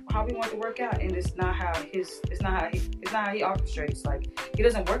we want to work out, and it's not how he orchestrates. Like, he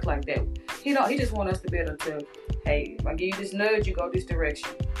doesn't work like that. He just want us to be able to, hey, if I give you this nudge, you go this direction.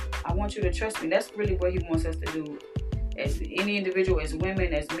 I want you to trust me. That's really what he wants us to do, as any individual, as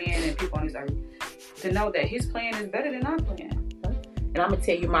women, as men, and people on this earth, to know that his plan is better than our plan. And I'm gonna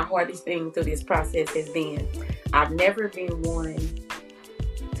tell you, my hardest thing through this process has been, I've never been one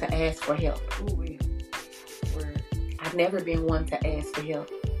to ask for help. I've never been one to ask for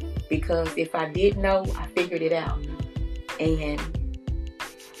help, because if I didn't know, I figured it out. And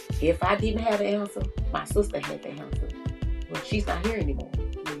if I didn't have the answer, my sister had the answer. Well, she's not here anymore.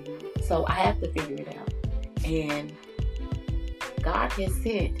 So I have to figure it out. And God has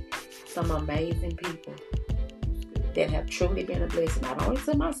sent some amazing people that have truly been a blessing, not only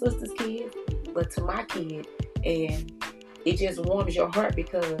to my sister's kids, but to my kid. And it just warms your heart,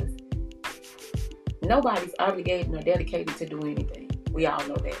 because nobody's obligated or dedicated to do anything. We all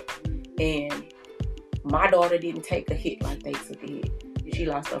know that. And my daughter didn't take a hit like they took a hit. She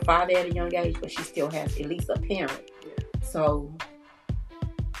lost her father at a young age, but she still has at least a parent. So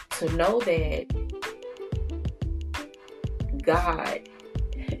to know that God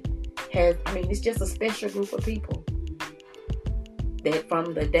has, it's just a special group of people that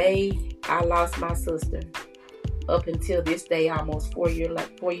from the day I lost my sister up until this day, almost 4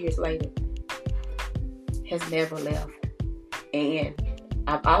 years later, has never left. And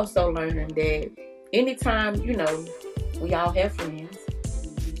I've also learned that anytime, we all have friends,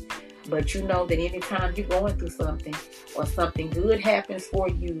 but you know that anytime you're going through something, or something good happens for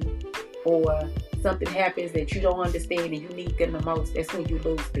you, or something happens that you don't understand and you need them the most, that's when you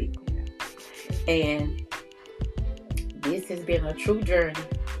lose people. And this has been a true journey,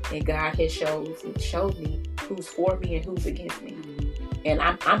 and God has showed me who's for me and who's against me. And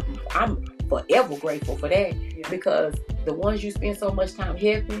I'm forever grateful for that, because the ones you spend so much time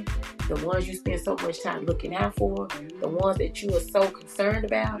helping, the ones you spend so much time looking out for, the ones that you are so concerned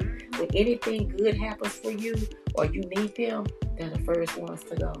about, when anything good happens for you or you need them, they're the first ones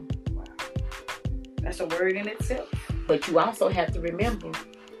to go. Wow. That's a word in itself. But you also have to remember,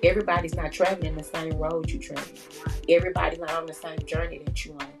 everybody's not traveling the same road you travel. Everybody's not on the same journey that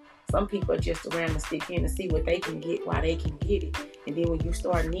you on. Some people are just around to stick in to see what they can get while they can get it. And then when you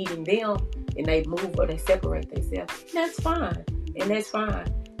start needing them and they move or they separate themselves, that's fine. And that's fine.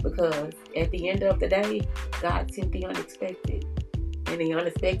 Because at the end of the day, God sent the unexpected. And the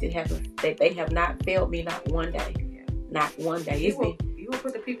unexpected they have not failed me not one day. Not one day. You will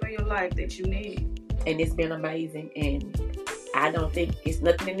put the people in your life that you need. And it's been amazing. And I don't think it's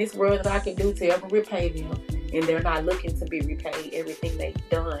nothing in this world that I can do to ever repay them. And they're not looking to be repaid. Everything they've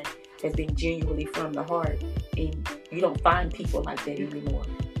done has been genuinely from the heart. And you don't find people like that anymore.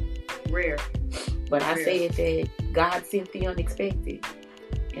 Rare. But I said that God sent the unexpected.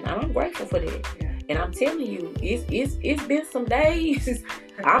 And I'm grateful for that. Yeah. And I'm telling you, it's been some days.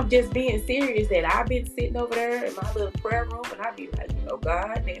 I'm just being serious that I've been sitting over there in my little prayer room, and I be like,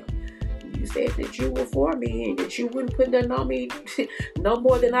 God, now, you said that you were for me and that you wouldn't put nothing on me no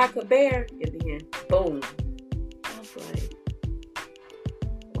more than I could bear. And then, boom. I was like,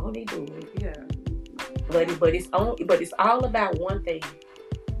 won't he do it? Yeah. But it's all about one thing.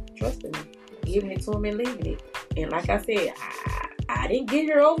 Trusting me. Giving it to him and leaving it. And like I said, I didn't get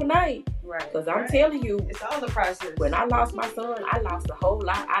here overnight. Right. Because I'm telling you, it's all the process. When I lost my son, I lost a whole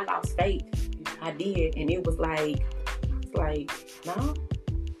lot. I lost faith. I did. And it was like, no,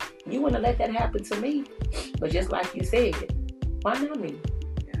 you wouldn't let that happen to me. But just like you said, why not me?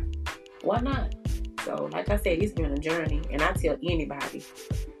 Yeah. Why not? So, like I said, it's been a journey. And I tell anybody,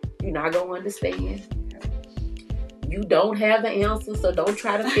 you're not going to understand. You don't have the answer, so don't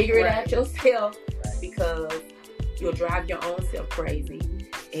try to figure it out yourself, because you'll drive your own self crazy.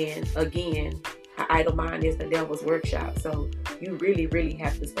 And again, an idle mind is the devil's workshop. So you really, really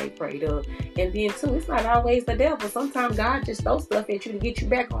have to stay prayed up. And then too, it's not always the devil. Sometimes God just throws stuff at you to get you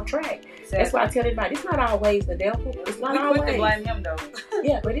back on track. Exactly. That's why I tell everybody, it's not always the devil. It's not always. We blame him though.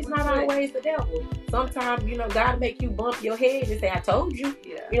 Yeah, but it's not always the devil. Sometimes, God make you bump your head and say, I told you,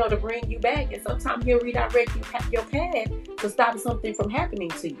 to bring you back. And sometimes he'll redirect your path to stop something from happening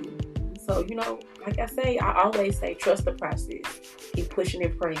to you. So, like I say, I always say, trust the process. Keep pushing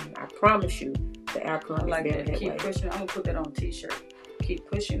and praying. I promise you, the outcome is better that Keep way. pushing. I'm gonna put that on a t-shirt. Keep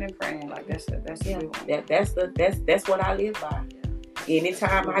pushing and praying. Like that's the That's what I live by.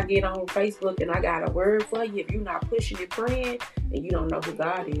 Anytime I get on Facebook and I got a word for you, if you're not pushing and praying, then you don't know who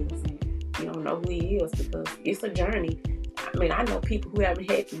God is. You don't know who He is, because it's a journey. I mean, I know people who haven't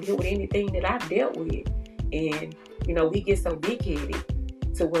had to deal with anything that I've dealt with, and we get so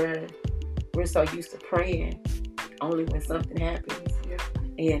big-headed to where we're so used to praying only when something happens. Yeah.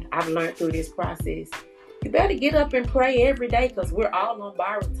 And I've learned through this process, you better get up and pray every day, because we're all on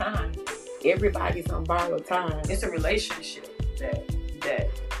borrowed time. Everybody's on borrowed time. It's a relationship that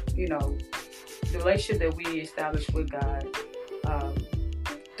the relationship that we establish with God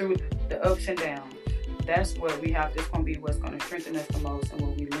through the ups and downs. That's what we have. This going to be what's going to strengthen us the most and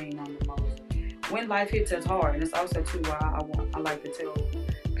what we lean on the most when life hits us hard. And it's also too why I like to tell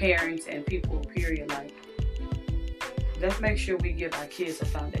parents and people, period, like, let's make sure we give our kids a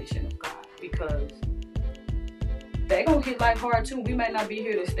foundation of God, because they're going to hit life hard too. We might not be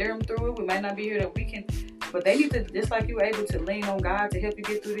here to steer them through it. We might not be here that we can, but they need to, just like you're able to lean on God to help you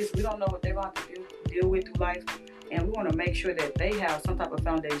get through this. We don't know what they're going to deal with through life. And we want to make sure that they have some type of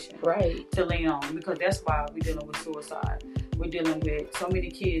foundation to lean on, because that's why we're dealing with suicide. We're dealing with so many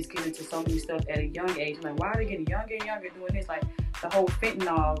kids getting into so many stuff at a young age. Like, why are they getting younger and younger doing this? Like, the whole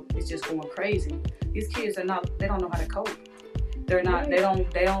fentanyl is just going crazy. These kids they don't know how to cope. They're not, they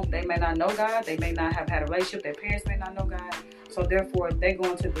may not know God. They may not have had a relationship. Their parents may not know God. So therefore, they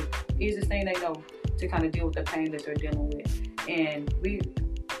go into the easiest thing they know to kind of deal with the pain that they're dealing with. And we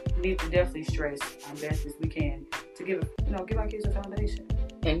need to definitely stress our best as we can to give our kids a foundation.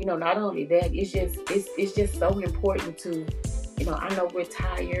 And not only that, it's just so important to, I know we're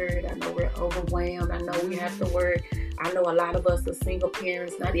tired, I know we're overwhelmed, I know we have to work. I know a lot of us are single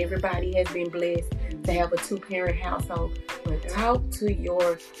parents. Not everybody has been blessed to have a 2-parent household. But talk to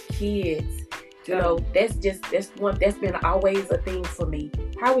your kids. That's been always a thing for me.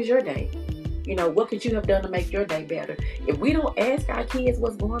 How was your day? What could you have done to make your day better? If we don't ask our kids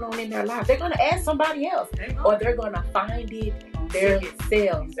what's going on in their lives, they're going to ask somebody else, or they're going to find it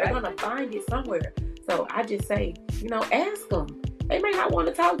themselves. They're gonna find it somewhere. So I just say, ask them. They may not want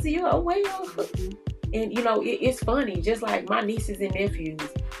to talk to you. Oh well. And it's funny. Just like my nieces and nephews,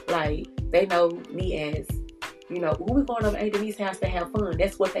 like they know me as, who we going to Aunt Denise's house to have fun.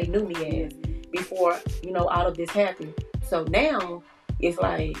 That's what they knew me as before, all of this happened. So now it's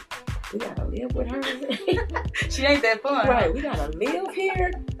like, we gotta live with her. She ain't that fun. Right, we gotta live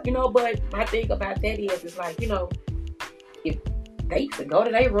here. But my thing about that is like, if they used to go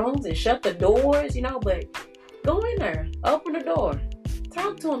to their rooms and shut the doors, but go in there, open the door,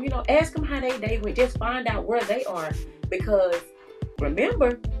 talk to them, ask them how they day went, just find out where they are. Because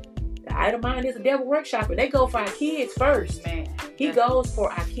remember, the idle mind is a devil workshop, and they go for our kids first. Man, he goes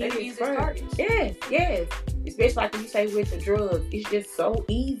for our kids first. Yes. Especially like when you say with the drugs, it's just so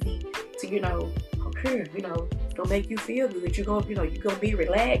easy to, here, it's gonna make you feel good. You're gonna be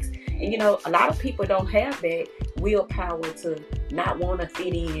relaxed. And a lot of people don't have that willpower to not want to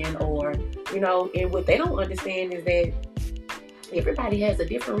fit in, or and what they don't understand is that everybody has a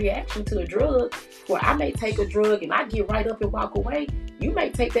different reaction to a drug. Where I may take a drug and I get right up and walk away. You may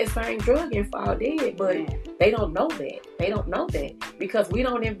take that same drug and fall dead, but they don't know that. They don't know that because we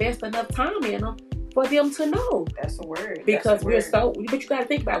don't invest enough time in them for them to know. That's a word. Because but you got to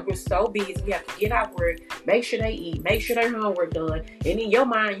think about it, we're so busy. We have to get out work, make sure they eat, make sure their homework done. And in your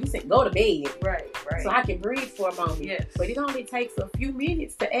mind, you say, go to bed. Right. So I can breathe for a moment. Yes. But it only takes a few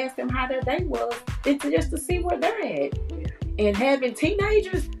minutes to ask them how their day was and just to see where they're at. Yeah. And having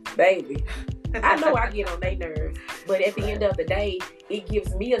teenagers, baby, I know I get on their nerves. But at the end of the day, it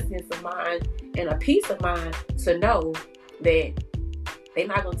gives me a sense of mind and a peace of mind to know that they're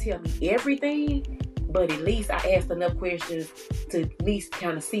not going to tell me everything, but at least I asked enough questions to at least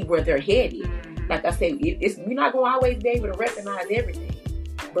kind of see where they're headed. Mm-hmm. Like I said, we're not going to always be able to recognize everything.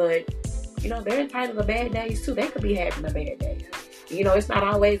 But, they're entitled to bad days too. They could be having a bad day. It's not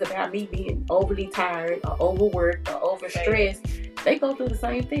always about me being overly tired or overworked or overstressed. They go through the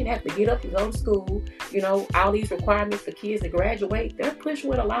same thing. They have to get up and go to school. All these requirements for kids to graduate. They're pushed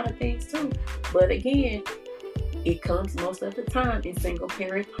with a lot of things too. But again, it comes most of the time in single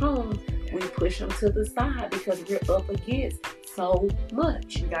parent homes. We push them to the side because we're up against so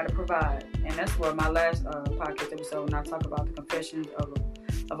much. You got to provide. And that's where my last podcast episode, when I talk about the confessions of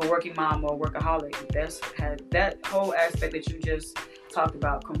a working mom or a workaholic, that whole aspect that you just talked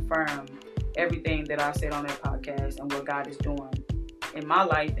about confirmed everything that I said on that podcast and what God is doing in my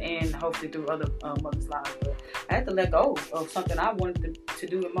life and hopefully through other mothers' lives. But I had to let go of something I wanted to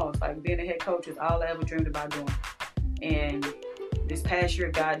do the most. Like being a head coach is all I ever dreamed about doing. And this past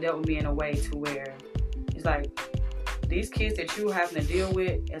year, God dealt with me in a way to where it's like these kids that you're having to deal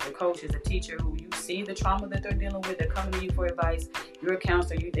with as a coach, as a teacher, who you see the trauma that they're dealing with, they're coming to you for advice, you're a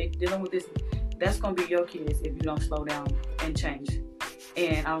counselor, they're dealing with this, that's going to be your kids if you don't slow down and change.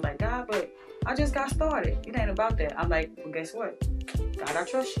 And I was like, God, but I just got started. It ain't about that. I'm like, well, guess what? God, I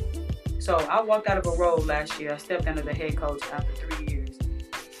trust you. So I walked out of a role last year. I stepped down as a head coach after 3 years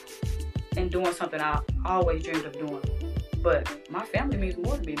and doing something I always dreamed of doing. But my family means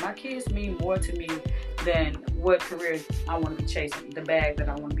more to me. My kids mean more to me than what career I want to be chasing, the bag that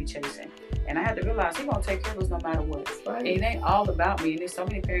I want to be chasing. And I had to realize He's going to take care of us no matter what. Right. And it ain't all about me. And there's so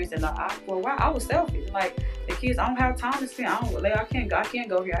many parents that for a while, I was selfish. Like, the kids, I don't have time to spend. I can't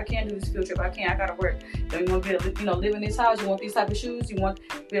go here. I can't do this field trip. I got to work. You want to be, live in this house. You want these type of shoes. You want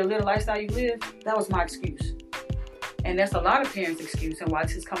to be a little lifestyle you live. That was my excuse. And that's a lot of parents' excuse. And why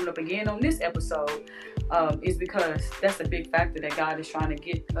this is coming up again on this episode is because that's a big factor that God is trying to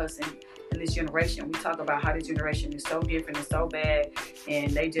get us in this generation. We talk about how this generation is so different and so bad,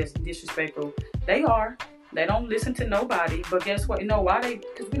 and they just disrespectful. They are. They don't listen to nobody. But guess what? You know why?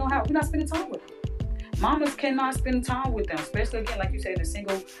 Because we're not spending time with them. Mamas cannot spend time with them, especially again, like you said, in a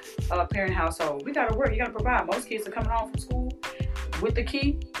single parent household. We gotta work. You gotta provide. Most kids are coming home from school with the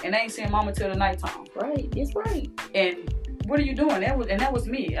key, and they ain't seeing mama till the nighttime. Right. That's right. And what are you doing? That was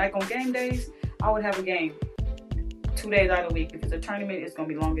me. Like on game days, I would have a game 2 days out of the week. If it's a tournament, it's gonna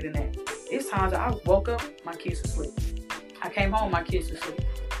be longer than that. It's times that I woke up, my kids were asleep. I came home, my kids were asleep.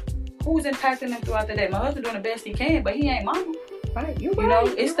 Who's impacting them throughout the day? My husband doing the best he can, but he ain't mama. Right,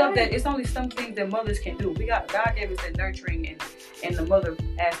 it's stuff that it's only some things that mothers can do. God gave us the nurturing and the mother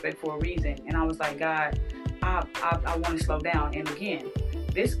aspect for a reason. And I was like, God, I want to slow down. And again,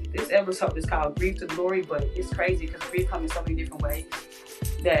 this episode is called Grief to Glory, but it's crazy because grief comes in so many different ways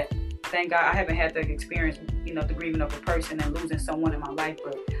that thank God I haven't had the experience, the grieving of a person and losing someone in my life.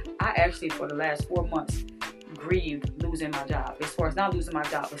 But I actually, for the last 4 months, grieved losing my job. As far as not losing my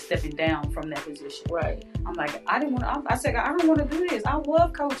job, but stepping down from that position. Right. I'm like, I didn't want to. I said, I don't want to do this. I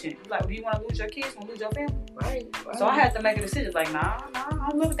love coaching. Like, do you want to lose your kids? Want to lose your family? Right. So I had to make a decision. Like, nah, I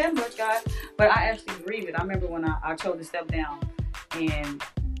don't love it that much, guys. But I actually grieved it. I remember when I chose to step down, and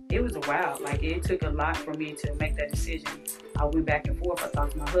it was a while. Like, it took a lot for me to make that decision. I went back and forth. I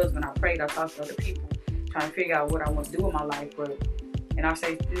talked to my husband. I prayed. I talked to other people, trying to figure out what I want to do with my life. And I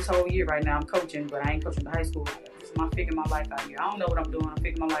say this whole year right now I'm coaching, but I ain't coaching the high school. This is my figuring my life out here. I don't know what I'm doing. I'm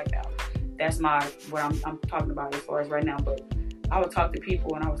figuring my life out. That's what I'm talking about as far as right now. But I would talk to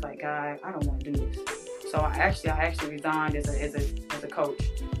people, and I was like, God, I don't want to do this. So I actually resigned as a coach.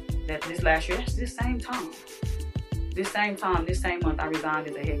 That this last year, that's this same month, I resigned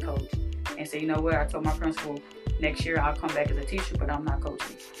as a head coach, and said, you know what? I told my principal next year I'll come back as a teacher, but I'm not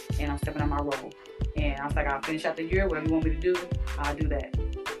coaching, and I'm stepping on my role. And I was like, I'll finish out the year. Whatever you want me to do, I'll do that.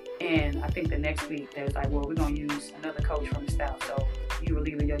 And I think the next week, they was like, well, we're going to use another coach from the staff, so you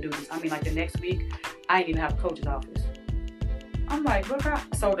relieve your duties. I mean, like the next week, I didn't even have a coach's office. I'm like, what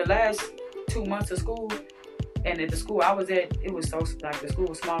about? So the last 2 months of school, and at the school I was at, it was so, like, the school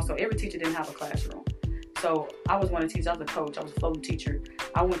was small, so every teacher didn't have a classroom. So I was one of the teachers. I was a coach. I was a floating teacher.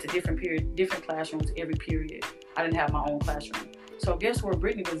 I went to different classrooms every period. I didn't have my own classroom. So guess where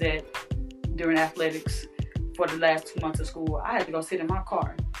Brittany was at during athletics for the last 2 months of school? I had to go sit in my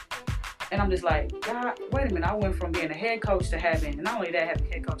car. And I'm just like, God, wait a minute. I went from being a head coach to having, and not only that, having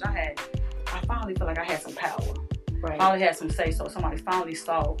a head coach, I finally felt like I had some power. Right. Finally had some say-so. Somebody finally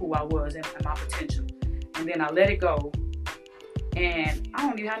saw who I was and my potential. And then I let it go. And I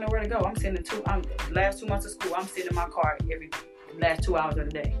don't even have nowhere to go. The last 2 months of school, I'm sitting in my car every last 2 hours of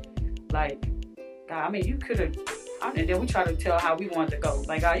the day. Like, God, I mean, you could have, and then we try to tell how we wanted to go.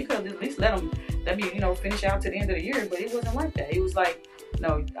 Like, God, you could have at least let me, finish out to the end of the year. But it wasn't like that. It was like,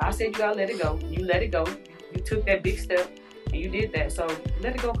 no, I said you gotta let it go. You let it go. You took that big step, and you did that. So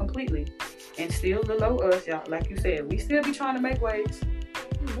let it go completely. And still below us, y'all, like you said, we still be trying to make waves.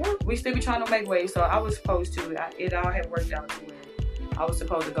 Yeah. We still be trying to make waves. So I was supposed to, it all had worked out to where I was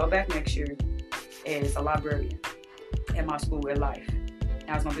supposed to go back next year as a librarian at my school at Life. And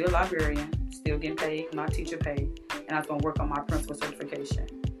I was going to be a librarian, still getting paid, my teacher paid, and I was going to work on my principal certification.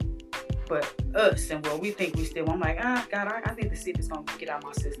 But us and what we think we still, I'm like, God, I think the city is going to get out of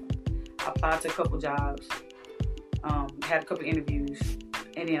my system. I applied to a couple jobs, had a couple interviews,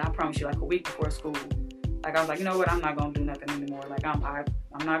 and then I promise you, like a week before school, like I was like, you know what, I'm not going to do nothing anymore. Like I'm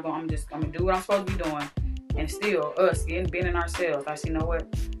not going, I'm going to do what I'm supposed to be doing. And still, us being in ourselves, I said, you know what?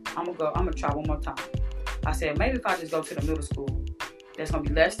 I'm gonna try one more time. I said, maybe if I just go to the middle school, there's gonna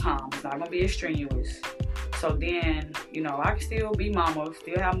be less time. It's not gonna be as strenuous. So then, I can still be mama,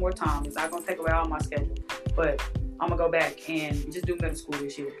 still have more time. It's not gonna take away all my schedule. But I'm gonna go back and just do middle school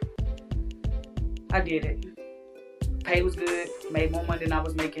this year. I did it. Pay was good. Made more money than I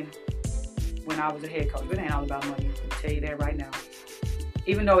was making when I was a head coach. It ain't all about money. I'll tell you that right now.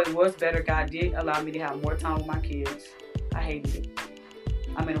 Even though it was better, God did allow me to have more time with my kids. I hated it.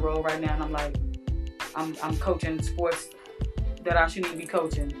 I'm in a role right now, and I'm like, I'm coaching sports that I shouldn't even be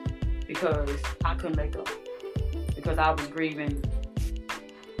coaching because I couldn't let go. Because I was grieving.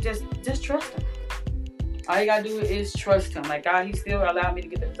 Just trust Him. All you gotta do is trust Him. Like, God, He still allowed me to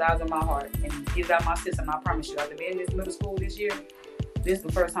get the desires of my heart and get out my system. I promise you, after being in this middle school this year, this is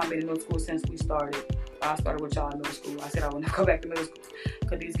the first time I've been in middle school since we started. I started with y'all in middle school. I said I would not go back to middle school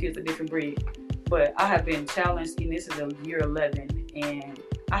because these kids are different breed. But I have been challenged, and this is a year 11, and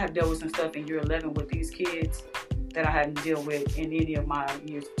I have dealt with some stuff in year 11 with these kids that I hadn't dealt with in any of my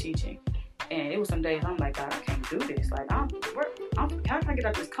years of teaching. And it was some days I'm like, God, I can't do this. Like, how can I get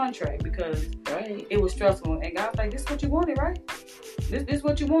out this contract? Because it was stressful. And God's like, this is what you wanted, right? This is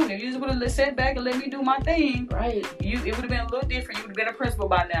what you wanted. You just would have sat back and let me do my thing. Right. It would have been a little different. You would have been a principal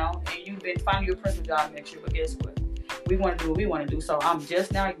by now, and you'd been finding your principal job next year. But guess what? We want to do what we want to do. So I'm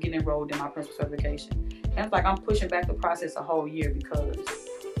just now getting enrolled in my principal certification. And it's like I'm pushing back the process a whole year because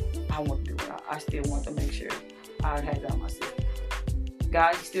I want to do it. I still want to make sure I have it on my system.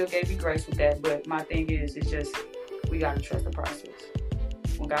 God still gave me grace with that, but my thing is, it's just, we got to trust the process.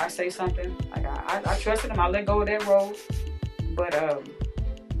 When God say something, like I trusted Him, I let go of that role, but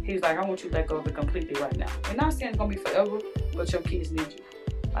He's like, I want you to let go of it completely right now. And not saying it's going to be forever, but your kids need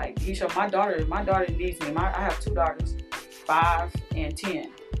you. Like, He showed my daughter needs me. I have 2 daughters, 5 and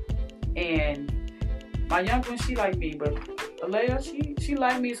 10. And my young one, she like me, but Alea, she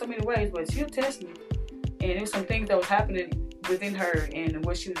liked me in so many ways, but she'll test me. And there was some things that was happening within her and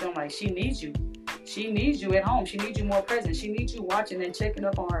what she was doing. Like, she needs you. She needs you at home. She needs you more present. She needs you watching and checking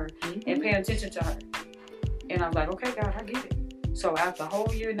up on her and paying attention to her. And I was like, okay, God, I get it. So after a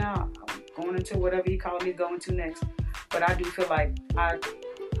whole year now, I'm going into whatever He called me to go into next, But I do feel like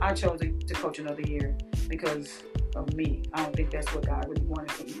I chose to coach another year because of me. I don't think that's what God really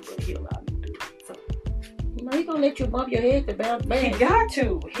wanted from me, but He allowed me to do it. So, He gonna let you bump your head to bounce back. He got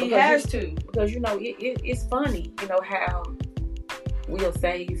to. He has to. Because it's funny, how we'll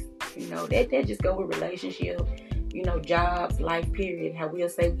say, that just go with relationship, jobs, life period. How we'll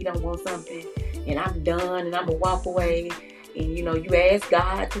say we don't want something and I'm done and I'm gonna walk away. And you ask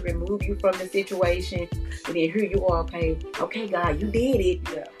God to remove you from the situation, and then here you are, okay, God, you did it,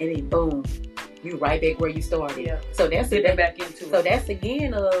 and then boom, you right back where you started. Yeah. So that's back into it. So that's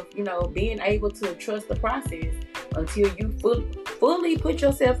again of being able to trust the process until you fully put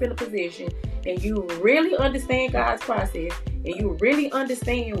yourself in a position and you really understand God's process and you really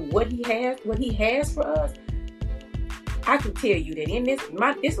understand what He has for us. I can tell you that in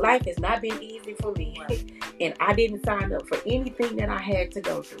this life has not been easy for me. Right. And I didn't sign up for anything that I had to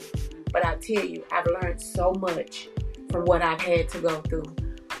go through. But I tell you, I've learned so much from what I've had to go through.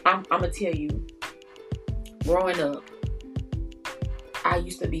 I'm going to tell you, growing up, I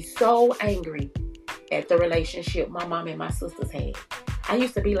used to be so angry at the relationship my mom and my sisters had. I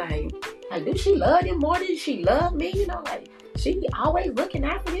used to be like, do she love them more than she loved me? She always looking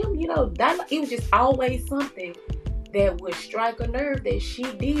after them. It was just always something that would strike a nerve that she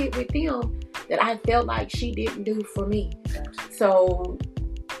did with them that I felt like she didn't do for me. So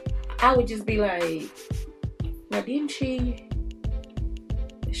I would just be like, now didn't she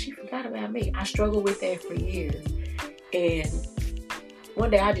forgot about me? I struggled with that for years. And one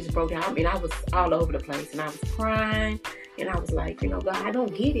day I just broke down. I mean, I was all over the place and I was crying and I was like, God, I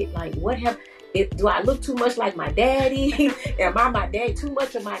don't get it. Like, do I look too much like my daddy? Am I my dad, too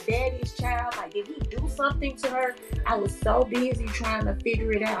much of my daddy's child? Like, did he do something to her? I was so busy trying to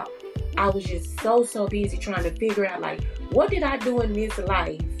figure it out. I was just so busy trying to figure out, like, what did I do in this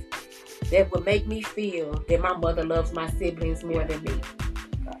life that would make me feel that my mother loves my siblings more than me?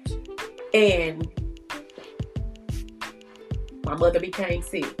 Gotcha. And my mother became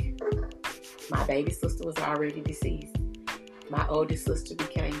sick. My baby sister was already deceased. My oldest sister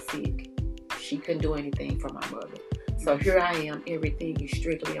became sick. She couldn't do anything for my mother. So here I am, everything is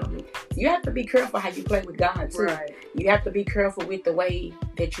strictly on me. You have to be careful how you play with God too. Right. You have to be careful with the way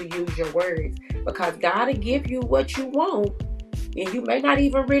that you use your words, because God will give you what you want, and you may not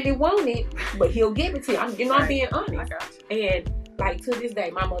even really want it, but He'll give it to you. I'm being honest. I got you. And like to this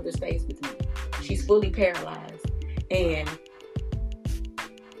day, my mother stays with me. She's fully paralyzed, and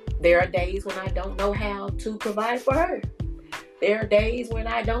there are days when I don't know how to provide for her. There are days when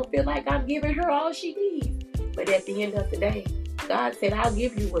I don't feel like I'm giving her all she needs. But at the end of the day, God said, I'll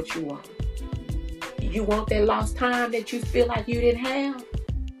give you what you want. You want that lost time that you feel like you didn't have?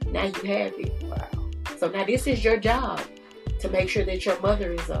 Now you have it. Wow. So now this is your job to make sure that your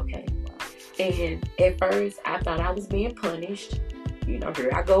mother is okay. Wow. And at first, I thought I was being punished.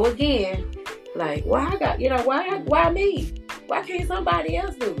 Here I go again. Like, why me? Why can't somebody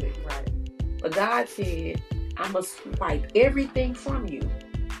else do it? Right. But God said, I must wipe everything from you.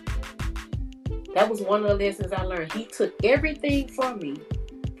 That was one of the lessons I learned. He took everything from me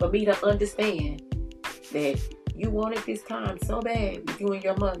for me to understand that you wanted this time so bad with you and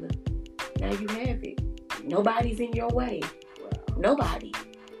your mother. Now you have it. Nobody's in your way. Wow. Nobody.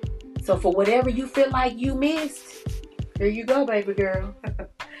 So for whatever you feel like you missed, here you go, baby girl.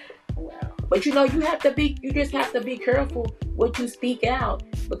 Wow. But you just have to be careful what you speak out,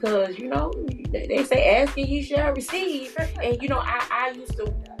 because they say asking you shall receive. And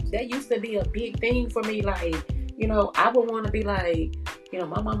that used to be a big thing for me. Like, I would want to be like,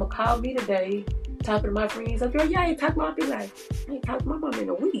 my mama called me today talking to my friends. Like, girl, yeah, I ain't talking to my mom. I'd be like, I ain't talked to my mom in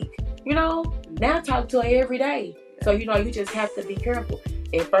a week. Now I talk to her every day. So, you just have to be careful.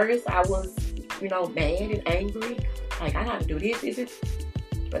 At first, I was, mad and angry. Like, I got to do this.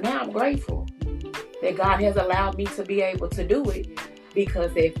 But now I'm grateful that God has allowed me to be able to do it.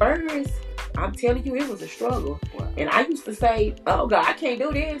 Because at first, I'm telling you, it was a struggle. Wow. And I used to say, oh God, I can't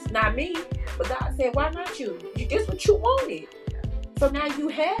do this, not me. But God said, why not you? This what you wanted. So now you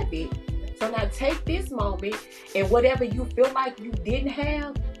have it. So now take this moment, and whatever you feel like you didn't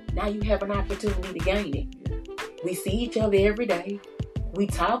have, now you have an opportunity to gain it. We see each other every day. We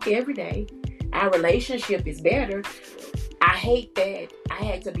talk every day. Our relationship is better. I hate that I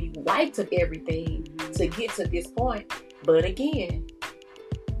had to be wiped of everything to get to this point. But again,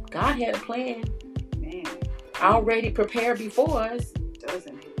 God had a plan, already prepared before us.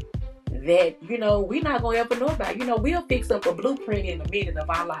 Doesn't he? That, we're not going to ever know about. We'll fix up a blueprint in the minute of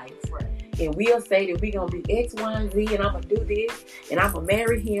our life. Right. And we'll say that we're going to be X, Y, and Z, and I'm going to do this, and I'm going to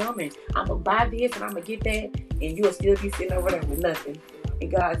marry him, and I'm going to buy this, and I'm going to get that, and you'll still be sitting over there with nothing.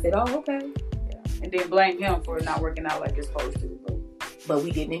 And God said, oh, okay. Yeah. And then blame him for not working out like it's supposed to. But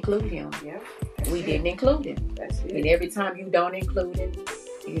we didn't include him. Yeah. We didn't include him. That's it. And every time you don't include him,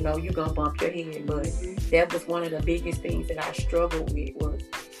 you know, you're going to bump your head. But that was one of the biggest things that I struggled with was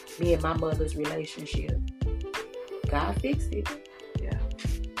me and my mother's relationship. God fixed it. Yeah.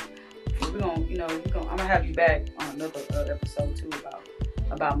 We're going to, I'm going to have you back on another episode too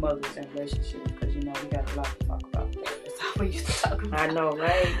about mothers and relationships because, we got a lot to talk about. That's all we used to talk about. I know,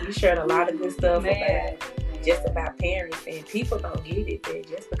 right? We shared a lot of good stuff about parents, and people don't get it that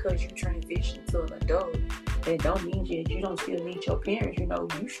just because you transition to an adult, that don't mean that you don't still need your parents.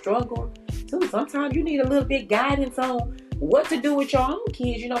 You struggle too. Sometimes you need a little bit guidance on what to do with your own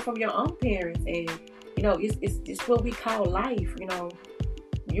kids, from your own parents. And it's what we call life.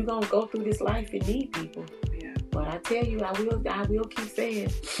 You're gonna go through this life and need people. Yeah. But I tell you, I will keep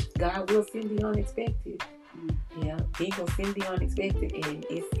saying, God will send the unexpected. Yeah, He will send the unexpected, and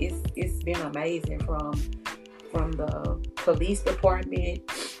it's been amazing from the police department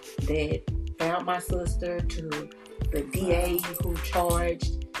that found my sister to the DA who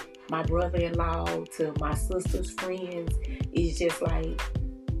charged my brother-in-law to my sister's friends. It's just like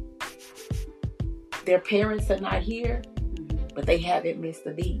their parents are not here, but they haven't missed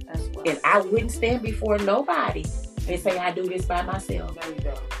a beat. And I wouldn't stand before nobody and say I do this by myself.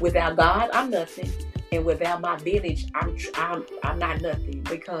 Without God, I'm nothing. And without my village, I'm not nothing,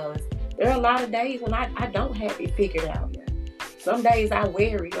 because there are a lot of days when I don't have it figured out. Some days I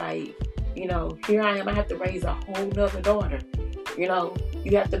worry, like, here I am, I have to raise a whole nother daughter.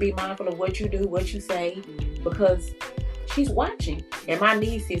 You have to be mindful of what you do, what you say, because she's watching. And my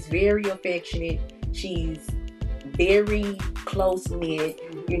niece is very affectionate. She's very close-knit,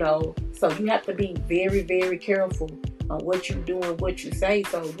 so you have to be very, very careful on what you do and what you say.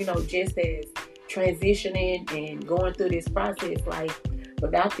 So, just as transitioning and going through this process, like,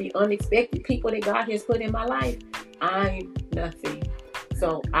 without the unexpected people that God has put in my life, I'm nothing.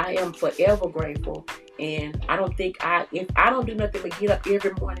 So I am forever grateful. And I don't think if I don't do nothing but get up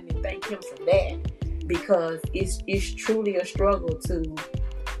every morning and thank Him for that, because it's truly a struggle to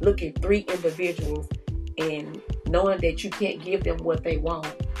look at 3 individuals and knowing that you can't give them what they want.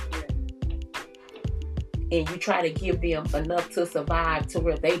 And you try to give them enough to survive to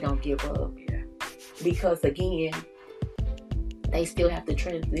where they don't give up. Because again, they still have to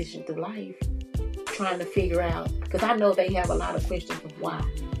transition through life, trying to figure out, because I know they have a lot of questions of why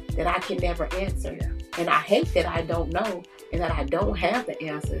that I can never answer. And I hate that I don't know and that I don't have the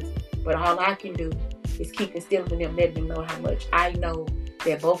answers. But all I can do is keep instilling in them, letting them know how much I know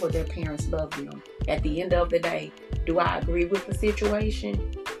that both of their parents love them. At the end of the day, do I agree with the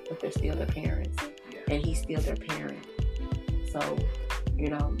situation? But they're still their parents. And he's still their parent. So,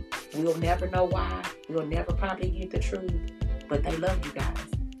 we'll never know why. We'll never probably get the truth. But they love you guys.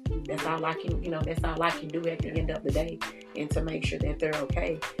 That's all I can, that's all I can do at the end of the day. And to make sure that they're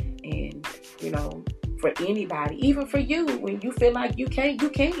okay. And, for anybody, even for you, when you feel like you can't, you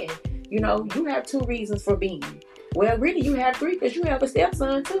can. You have 2 reasons for being. Well, really, you have 3, because you have a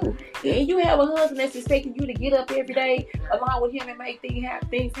stepson too. And you have a husband that's expecting you to get up every day along with him and make things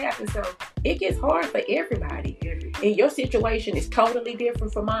happen. So it gets hard for everybody. And your situation is totally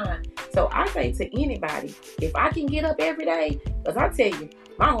different from mine. So I say to anybody, if I can get up every day, because I tell you,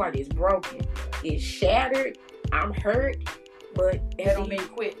 my heart is broken. It's shattered. I'm hurt. But it don't mean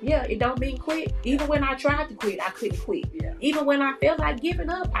quit. Yeah, it don't mean quit. Even when I tried to quit, I couldn't quit. Even when I felt like giving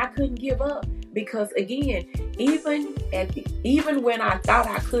up, I couldn't give up. Because again, even when I thought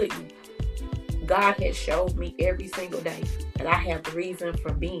I couldn't, God has showed me every single day that I have the reason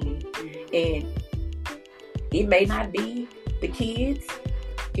for being. And it may not be the kids.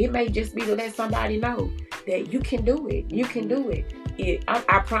 It may just be to let somebody know that you can do it. You can do it.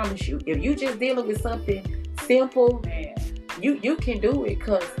 I promise you, if you just dealing with something simple, you can do it.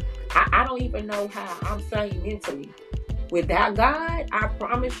 Because I don't even know how I'm sane mentally. Without God, I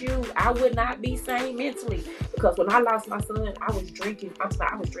promise you, I would not be sane mentally. Because when I lost my son, I was drinking. I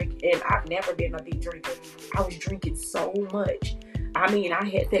was drinking, and I've never been a big drinker. I was drinking so much. I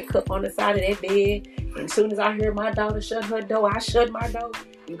had that cup on the side of that bed. And as soon as I heard my daughter shut her door, I shut my door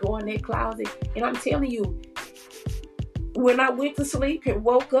and go in that closet. And I'm telling you, when I went to sleep and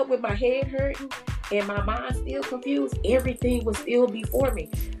woke up with my head hurting and my mind still confused, everything was still before me.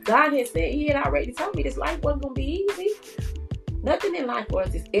 God had said, He had already told me this life wasn't going to be easy. Nothing in life for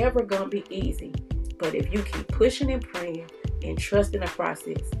us is ever going to be easy. But if you keep pushing and praying and trusting the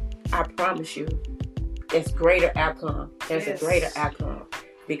process, I promise you, there's greater outcome. There's a greater outcome.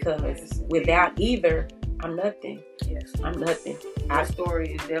 Because without either, I'm nothing. I'm nothing. Our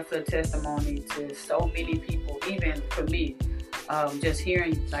story is definitely a testimony to so many people, even for me. just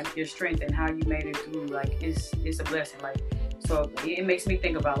hearing like your strength and how you made it through, like it's a blessing. Like, so it makes me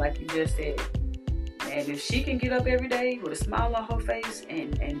think about, like you just said, and if she can get up every day with a smile on her face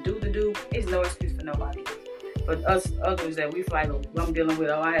and do the do, it's no excuse for nobody. But us others that we feel like, oh, I'm dealing with,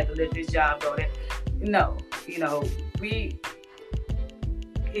 oh, I had to let this job go. That no, you know, it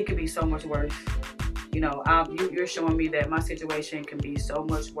could be so much worse. You know, you're showing me that my situation can be so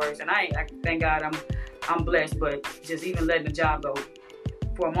much worse, and I thank God I'm blessed. But just even letting the job go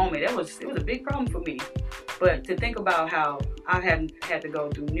for a moment, it was a big problem for me. But to think about how I haven't had to go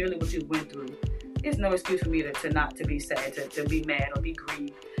through nearly what you went through, it's no excuse for me to not to be sad, to be mad or be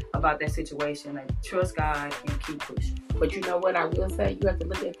grieved about that situation. Like, trust God and keep pushing. But you know what I will say? You have to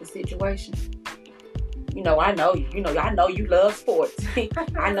look at the situation. You know, I know you love sports.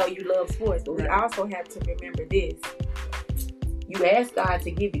 I know you love sports, but we also have to remember this. You asked God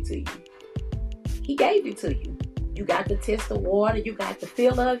to give it to you. He gave it to you. You got the test of water. You got the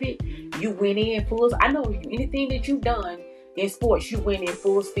feel of it. You went in full. I know anything that you've done in sports, you went in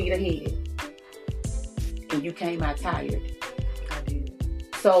full speed ahead. And you came out tired. I did.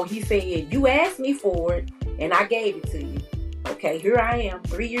 So he said, you asked me for it, and I gave it to you. Okay, here I am,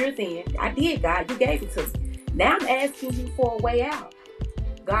 3 years in. I did, God. You gave it to me. Now I'm asking you for a way out.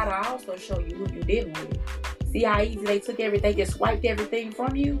 God, I also show you who you're dealing with. See how easy they took everything, they just swiped everything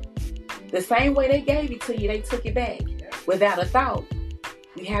from you? The same way they gave it to you, they took it back without a thought.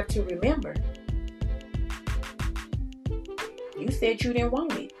 We have to remember. You said you didn't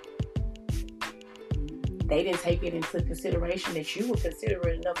want it. They didn't take it into consideration that you were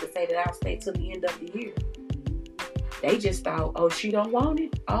considerate enough to say that I'll stay till the end of the year. They just thought, oh, she don't want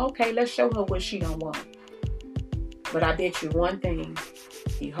it? Oh, okay, let's show her what she don't want. But I bet you one thing.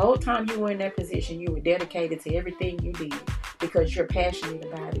 The whole time you were in that position, you were dedicated to everything you did because you're passionate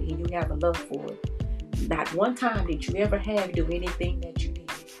about it and you have a love for it. Not one time did you ever have to do anything that you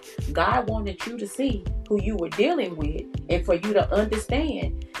did. God wanted you to see who you were dealing with and for you to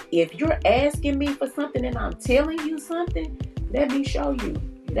understand. If you're asking me for something and I'm telling you something, let me show you.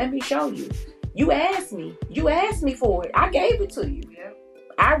 Let me show you. You asked me. You asked me for it. I gave it to you. Yep.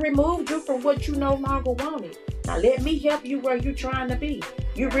 I removed you from what you no longer wanted. Now let me help you where you're trying to be.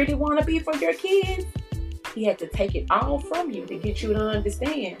 You really want to be for your kids? He had to take it all from you to get you to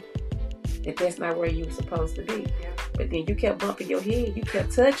understand that that's not where you were supposed to be. Yep. But then you kept bumping your head. You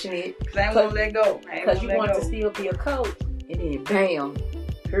kept touching it. Because I ain't going to let go. Because you wanted to still be a coach. And then bam.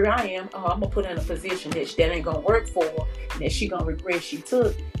 Here I am. Oh, I'm going to put her in a position that ain't going to work for her. And that she going to regret she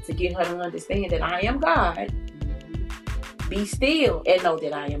took to get her to understand that I am God. Mm-hmm. Be still and know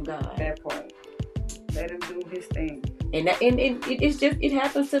that I am God. That part. Let him do his thing. And it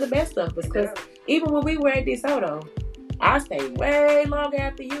happens to the best of us. Because even when we were at DeSoto, I stayed way long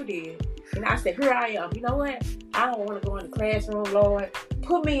after you did. And I said, here I am. You know what? I don't want to go in the classroom, Lord.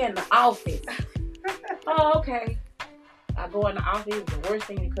 Put me in the office. Oh, okay. I go in the office, it was the worst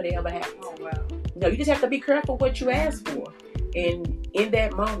thing that could have ever happened. Oh, wow. You know, you just have to be careful what you ask for. And in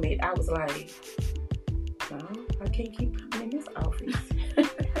that moment, I was like, no, I can't keep coming in this office.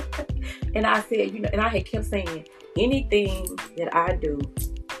 And I said, you know, and I had kept saying, anything that I do,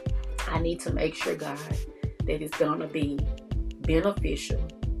 I need to make sure, God, that it's going to be beneficial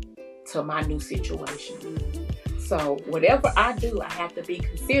to my new situation. Mm-hmm. So whatever I do, I have to be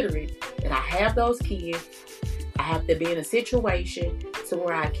considerate that I have those kids. I have to be in a situation to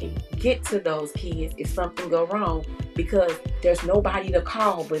where I can get to those kids if something go wrong, because there's nobody to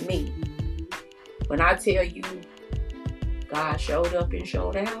call but me. When I tell you God showed up and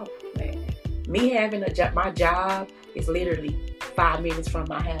showed out, man, me having a job, my job is literally 5 minutes from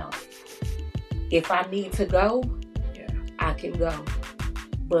my house. If I need to go, I can go.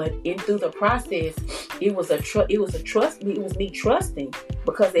 But through the process, it was me trusting,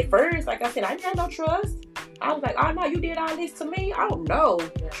 because at first, like I said, I didn't have no trust. I was like, oh no, you did all this to me? Oh no,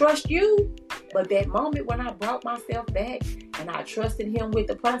 trust you? But that moment when I brought myself back and I trusted him with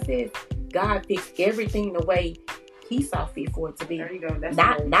the process, God fixed everything the way he saw fit for it to be. There you go. That's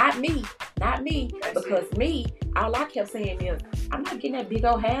not me. That's because it. Me, all I kept saying is, I'm not getting that big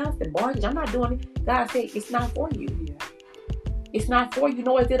old house, the mortgage, I'm not doing it. God said, it's not for you. Yeah. It's not for you,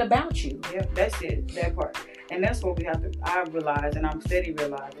 nor is it about you. Yep, that's it, that part. And that's what I realize, and I'm steady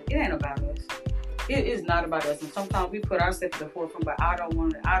realizing, it ain't about us. It is not about us. And sometimes we put ourselves at the forefront, but how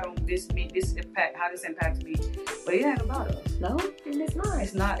this impacts me. But it ain't about us. No, and it's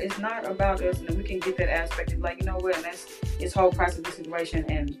not. It's not about us, and we can get that aspect. It's like, you know what, and that's this whole process of the situation,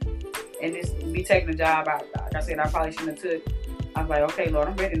 and this me taking the job, like I said, I probably shouldn't have took. I was like, okay, Lord,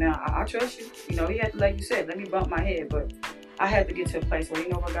 I'm ready now. I trust you. You know, he had to, like you said, let me bump my head, but I had to get to a place where, you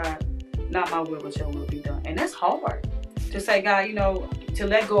know what, God, not my will, but your will be done. And that's hard. To say, God, you know, to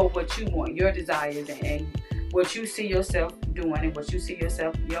let go of what you want, your desires, and what you see yourself doing and what you see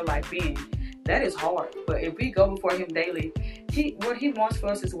yourself, your life being. That is hard. But if we go before him daily, what he wants for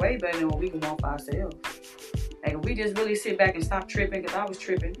us is way better than what we can want for ourselves. Like, if we just really sit back and stop tripping, because I was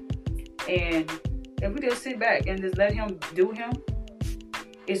tripping, and if we just sit back and just let him do him,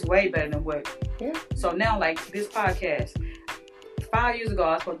 it's way better than what. Yeah. So now, like this podcast, 5 years ago,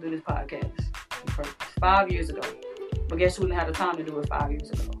 I was supposed to do this podcast. 5 years ago. But guess who didn't have the time to do it 5 years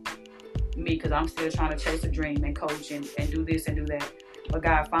ago? Me, because I'm still trying to chase a dream and coach and do this and do that. But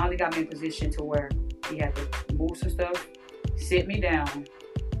God finally got me in a position to where he had to move some stuff, sit me down,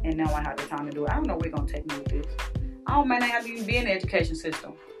 and now I have the time to do it. I don't know where it's going to take me with this. I might not have to even be in the education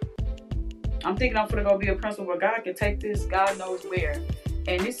system. I'm thinking I'm going to go be a principal, but God can take this, God knows where.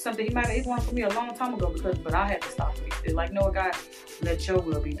 And this is something he might have wanted for me a long time ago, but I had to stop it. It's like, no, God, let your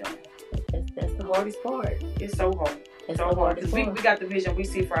will be done. That's the hardest part. It's so hard. It's so hard. Because we got the vision we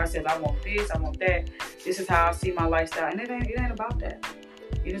see for ourselves. I want this, I want that. This is how I see my lifestyle. And it ain't about that.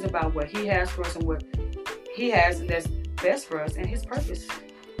 It is about what he has for us and what he has, and that's best for us, and his purpose.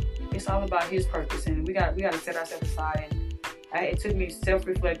 It's all about his purpose. And we got to set ourselves aside. And it took me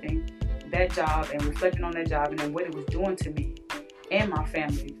self-reflecting that job and reflecting on that job and then what it was doing to me and my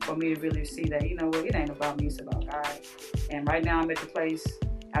family for me to really see that, you know what, it ain't about me, it's about God. And right now I'm at the place,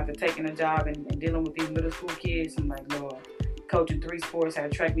 after taking a job and dealing with these middle school kids, I'm like, Lord, coaching 3 sports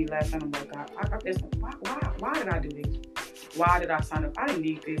had tracked me last time. I'm like, God, why did I do this? Why did I sign up? I didn't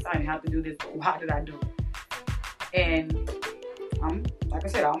need this. I didn't have to do this, but why did I do it? And I'm, like I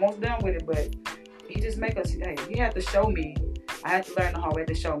said, almost done with it, but he just make us, hey, he had to show me. I had to learn the hard way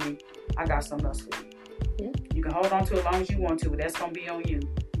to show me I got something else for you. Yeah. You can hold on to it as long as you want to, but that's going to be on you.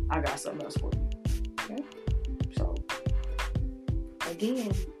 I got something else for you. Yeah. So,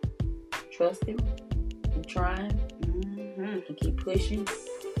 again, trust him and trying and keep pushing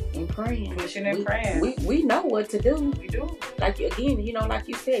and praying. Pushing and praying. We know what to do. We do. Like, again, you know, like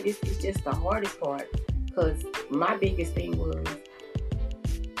you said, it's just the hardest part. Because my biggest thing was,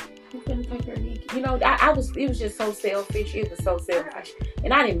 who's going to take her knee? You know, it was just so selfish. It was so selfish.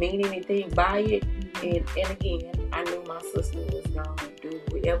 And I didn't mean anything by it. And again, I knew my sister was going to do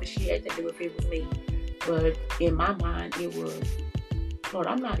whatever she had to do if it was me. But in my mind, it was, Lord,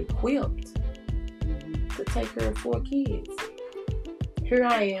 I'm not equipped to take care of 4 kids. Here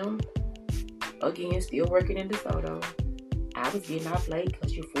I am, again, still working in DeSoto. I was getting off late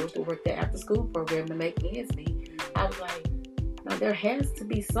because you're forced to work the after school program to make ends meet. I was like, now there has to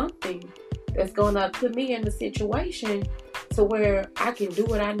be something that's going to put me in the situation to where I can do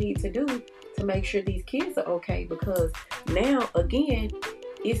what I need to do to make sure these kids are okay. Because now, again,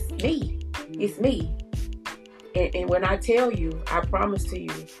 it's me. It's me. And when I tell you, I promise to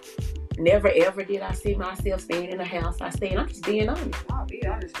you, never ever did I see myself staying in a house I stay in. I'm just being honest. I'll be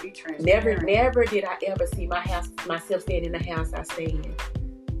honest, be transparent. Never did I ever see myself staying in the house I stay in.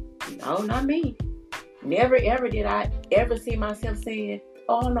 No, not me. Never ever did I ever see myself saying,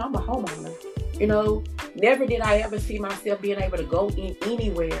 oh no, I'm a homeowner. You know, never did I ever see myself being able to go in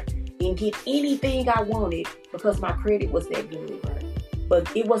anywhere and get anything I wanted because my credit was that good. Right?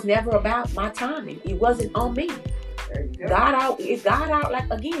 But it was never about my timing. It wasn't on me. God out, like,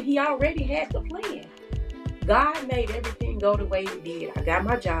 again, he already had the plan. God made everything go the way it did. I got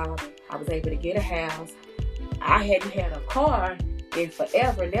my job. I was able to get a house. I hadn't had a car in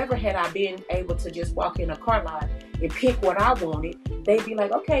forever. Never had I been able to just walk in a car lot and pick what I wanted. They'd be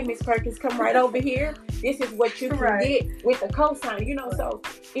like, okay, Miss Perkins, come right over here. This is what you can get with the cosign. You know, so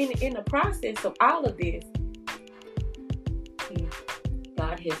in the process of all of this,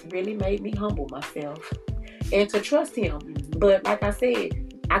 God has really made me humble myself and to trust him. But like I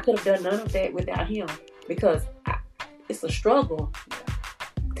said, I could have done none of that without him, because it's a struggle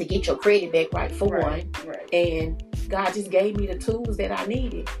to get your credit back right for one. Right. And God just gave me the tools that I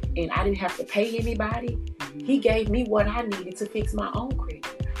needed, and I didn't have to pay anybody. He gave me what I needed to fix my own credit.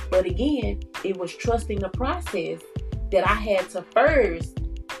 But again, it was trusting the process that I had to first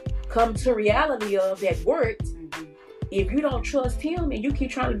come to reality of that worked. If you don't trust him and you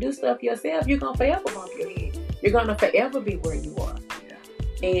keep trying to do stuff yourself, you're going to forever bump your head. You're going to forever be where you are.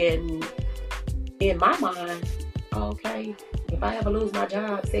 Yeah. And in my mind, okay, if I ever lose my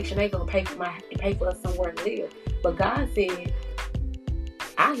job, Section 8 going to pay for us somewhere to live. But God said,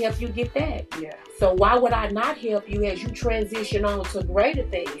 I'll help you get that. Yeah. So why would I not help you as you transition on to greater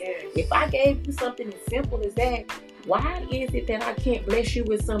things? Yes. If I gave you something as simple as that, why is it that I can't bless you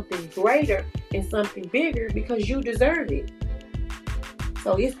with something greater and something bigger, because you deserve it?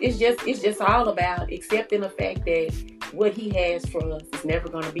 So it's just all about accepting the fact that what he has for us is never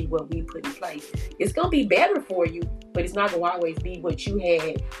going to be what we put in place. It's going to be better for you, but it's not going to always be what you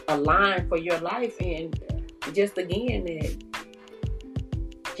had aligned for your life. And just again, that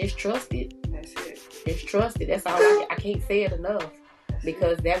just trust it. That's it. Just trust it. That's all I can't say it enough,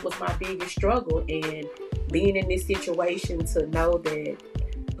 because that was my biggest struggle. And being in this situation, to know that,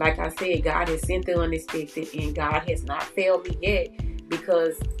 like I said, God has sent the unexpected, and God has not failed me yet,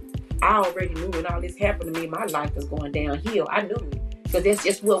 because I already knew when all this happened to me, my life was going downhill. I knew it, because that's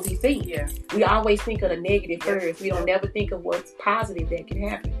just what we think. Yeah. We always think of the negative first. We don't never think of what's positive that can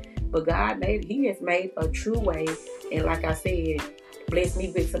happen. But God He has made a true way. And like I said, blessed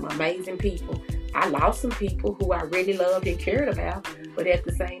me with some amazing people. I lost some people who I really loved and cared about. But at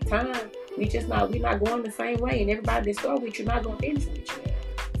the same time, we're not going the same way. And everybody that started with you not going to finish with you.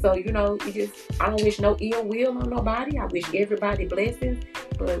 So, I don't wish no ill will on nobody. I wish everybody blessings.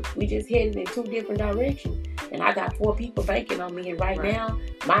 But we just headed in two different directions. And I got 4 people banking on me. And right now,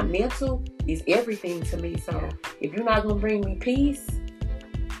 my mental is everything to me. So if you're not going to bring me peace,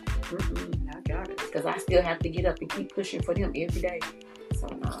 I got it. Because I still have to get up and keep pushing for them every day. So,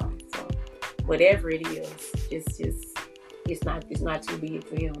 no. So whatever it is, it's not too big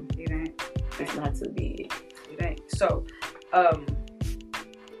for him. It ain't. It's not too big. It ain't. So,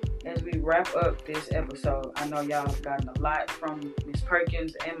 as we wrap up this episode, I know y'all have gotten a lot from Miss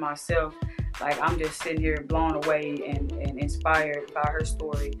Perkins and myself. Like, I'm just sitting here blown away and inspired by her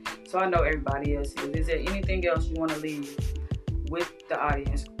story. So I know everybody else is. Is there anything else you want to leave with the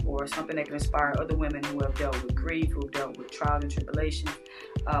audience, or something that can inspire other women who have dealt with grief, who have dealt with trials and tribulations?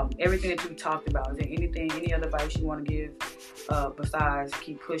 Everything that you talked about, is there any other advice you want to give besides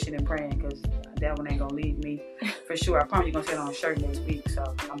keep pushing and praying? Because that one ain't going to leave me for sure. I promise you're going to sit on a shirt next week, so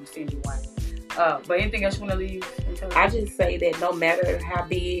I'm going to send you one. But anything else you want to leave? I just say that no matter how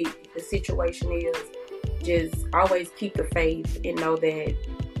big the situation is, just always keep the faith and know that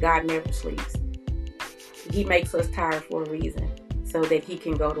God never sleeps. He makes us tired for a reason, so that he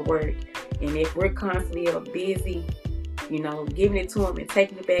can go to work. And if we're constantly busy, giving it to him and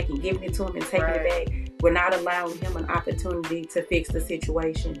taking it back, and giving it to him and taking it back, we're not allowing him an opportunity to fix the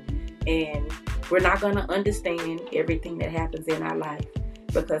situation. And we're not going to understand everything that happens in our life,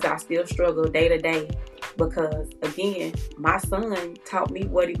 because I still struggle day to day. Because again, my son taught me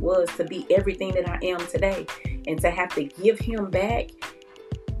what it was to be everything that I am today, and to have to give him back,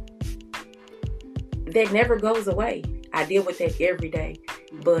 that never goes away. I deal with that every day.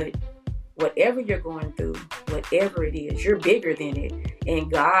 But whatever you're going through, whatever it is, you're bigger than it.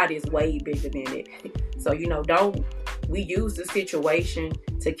 And God is way bigger than it. So, we use the situation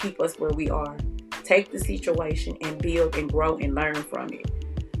to keep us where we are. Take the situation and build and grow and learn from it.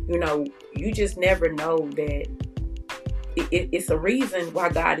 You just never know that it's a reason why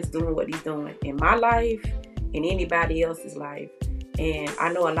God is doing what he's doing in my life and anybody else's life. And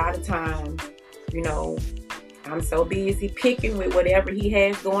I know a lot of times, I'm so busy picking with whatever he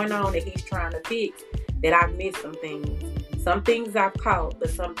has going on that he's trying to fix, that I've missed some things. Some things I've caught, but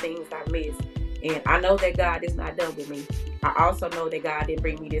some things I've missed. And I know that God is not done with me. I also know that God didn't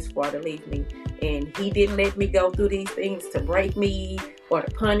bring me this far to leave me. And he didn't let me go through these things to break me or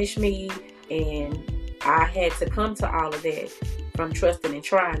to punish me. And I had to come to all of that from trusting and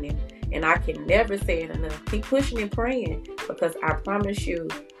trying him. And I can never say it enough. Keep pushing and praying, because I promise you,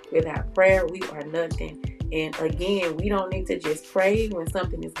 without prayer, we are nothing. And again, we don't need to just pray when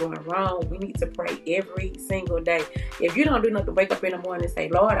something is going wrong. We need to pray every single day. If you don't do nothing, wake up in the morning and say,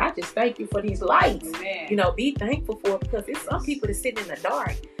 Lord, I just thank you for these lights. Amen. Be thankful for it, because it's some people that sit in the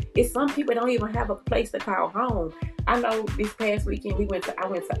dark. It's some people that don't even have a place to call home. I know this past weekend I went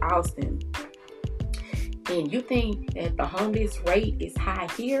to Austin. And you think that the homeless rate is high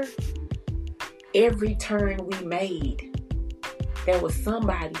here? Every turn we made, there was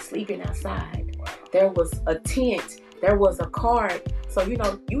somebody sleeping outside. There was a tent. There was a cart. So,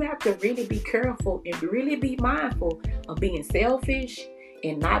 you have to really be careful and really be mindful of being selfish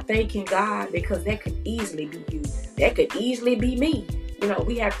and not thanking God, because that could easily be you. That could easily be me.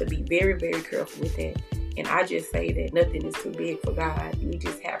 We have to be very, very careful with that. And I just say that nothing is too big for God. We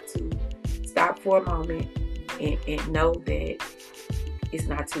just have to stop for a moment and know that it's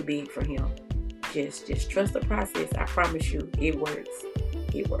not too big for him. Just trust the process. I promise you, it works.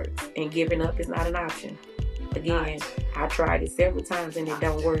 It works. And giving up is not an option. Again, I tried it several times and it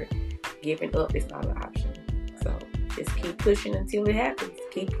don't work. Giving up is not an option. So just keep pushing until it happens.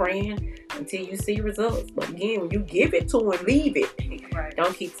 Keep praying until you see results. But again, when you give it to him, leave it. Right.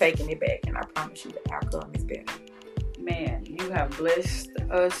 Don't keep taking it back. And I promise you the outcome is better. Man, you have blessed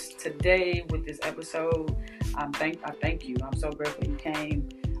us today with this episode. I thank you. I'm so grateful you came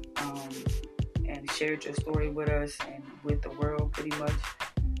and shared your story with us and with the world pretty much.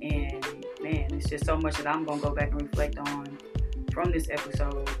 And man, it's just so much that I'm going to go back and reflect on from this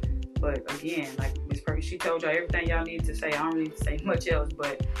episode. But again, like Ms. Perkins, she told y'all everything y'all need to say. I don't need to say much else,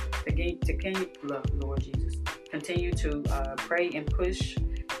 but Lord Jesus, continue to pray and push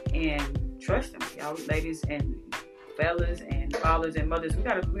and trust him. Y'all ladies and fellas and fathers and mothers, we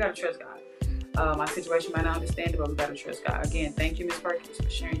gotta trust God. My situation might not understand it, but we gotta trust God. Again, thank you, Ms. Perkins, for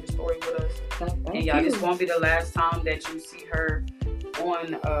sharing your story with us. And y'all, this won't be the last time that you see her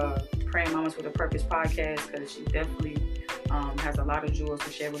on Praying Mamas with a Purpose podcast, because she definitely has a lot of jewels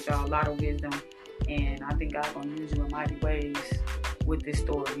to share with y'all, a lot of wisdom, and I think God's gonna use you in mighty ways with this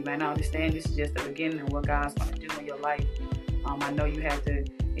story. You might not understand, this is just the beginning of what God's gonna do in your life. I know you have to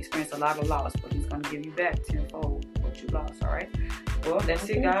experience a lot of loss, but he's gonna give you back tenfold what you lost. All right, well, that's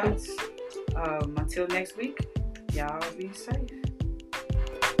it, guys. Until next week, y'all be safe.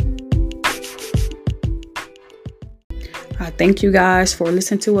 Thank you guys for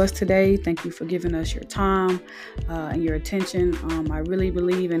listening to us today. Thank you for giving us your time and your attention. I really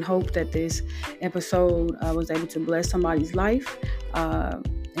believe and hope that this episode was able to bless somebody's life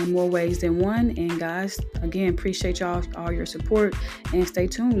in more ways than one. And guys, again, appreciate y'all all your support, and stay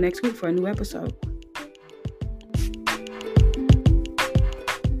tuned next week for a new episode.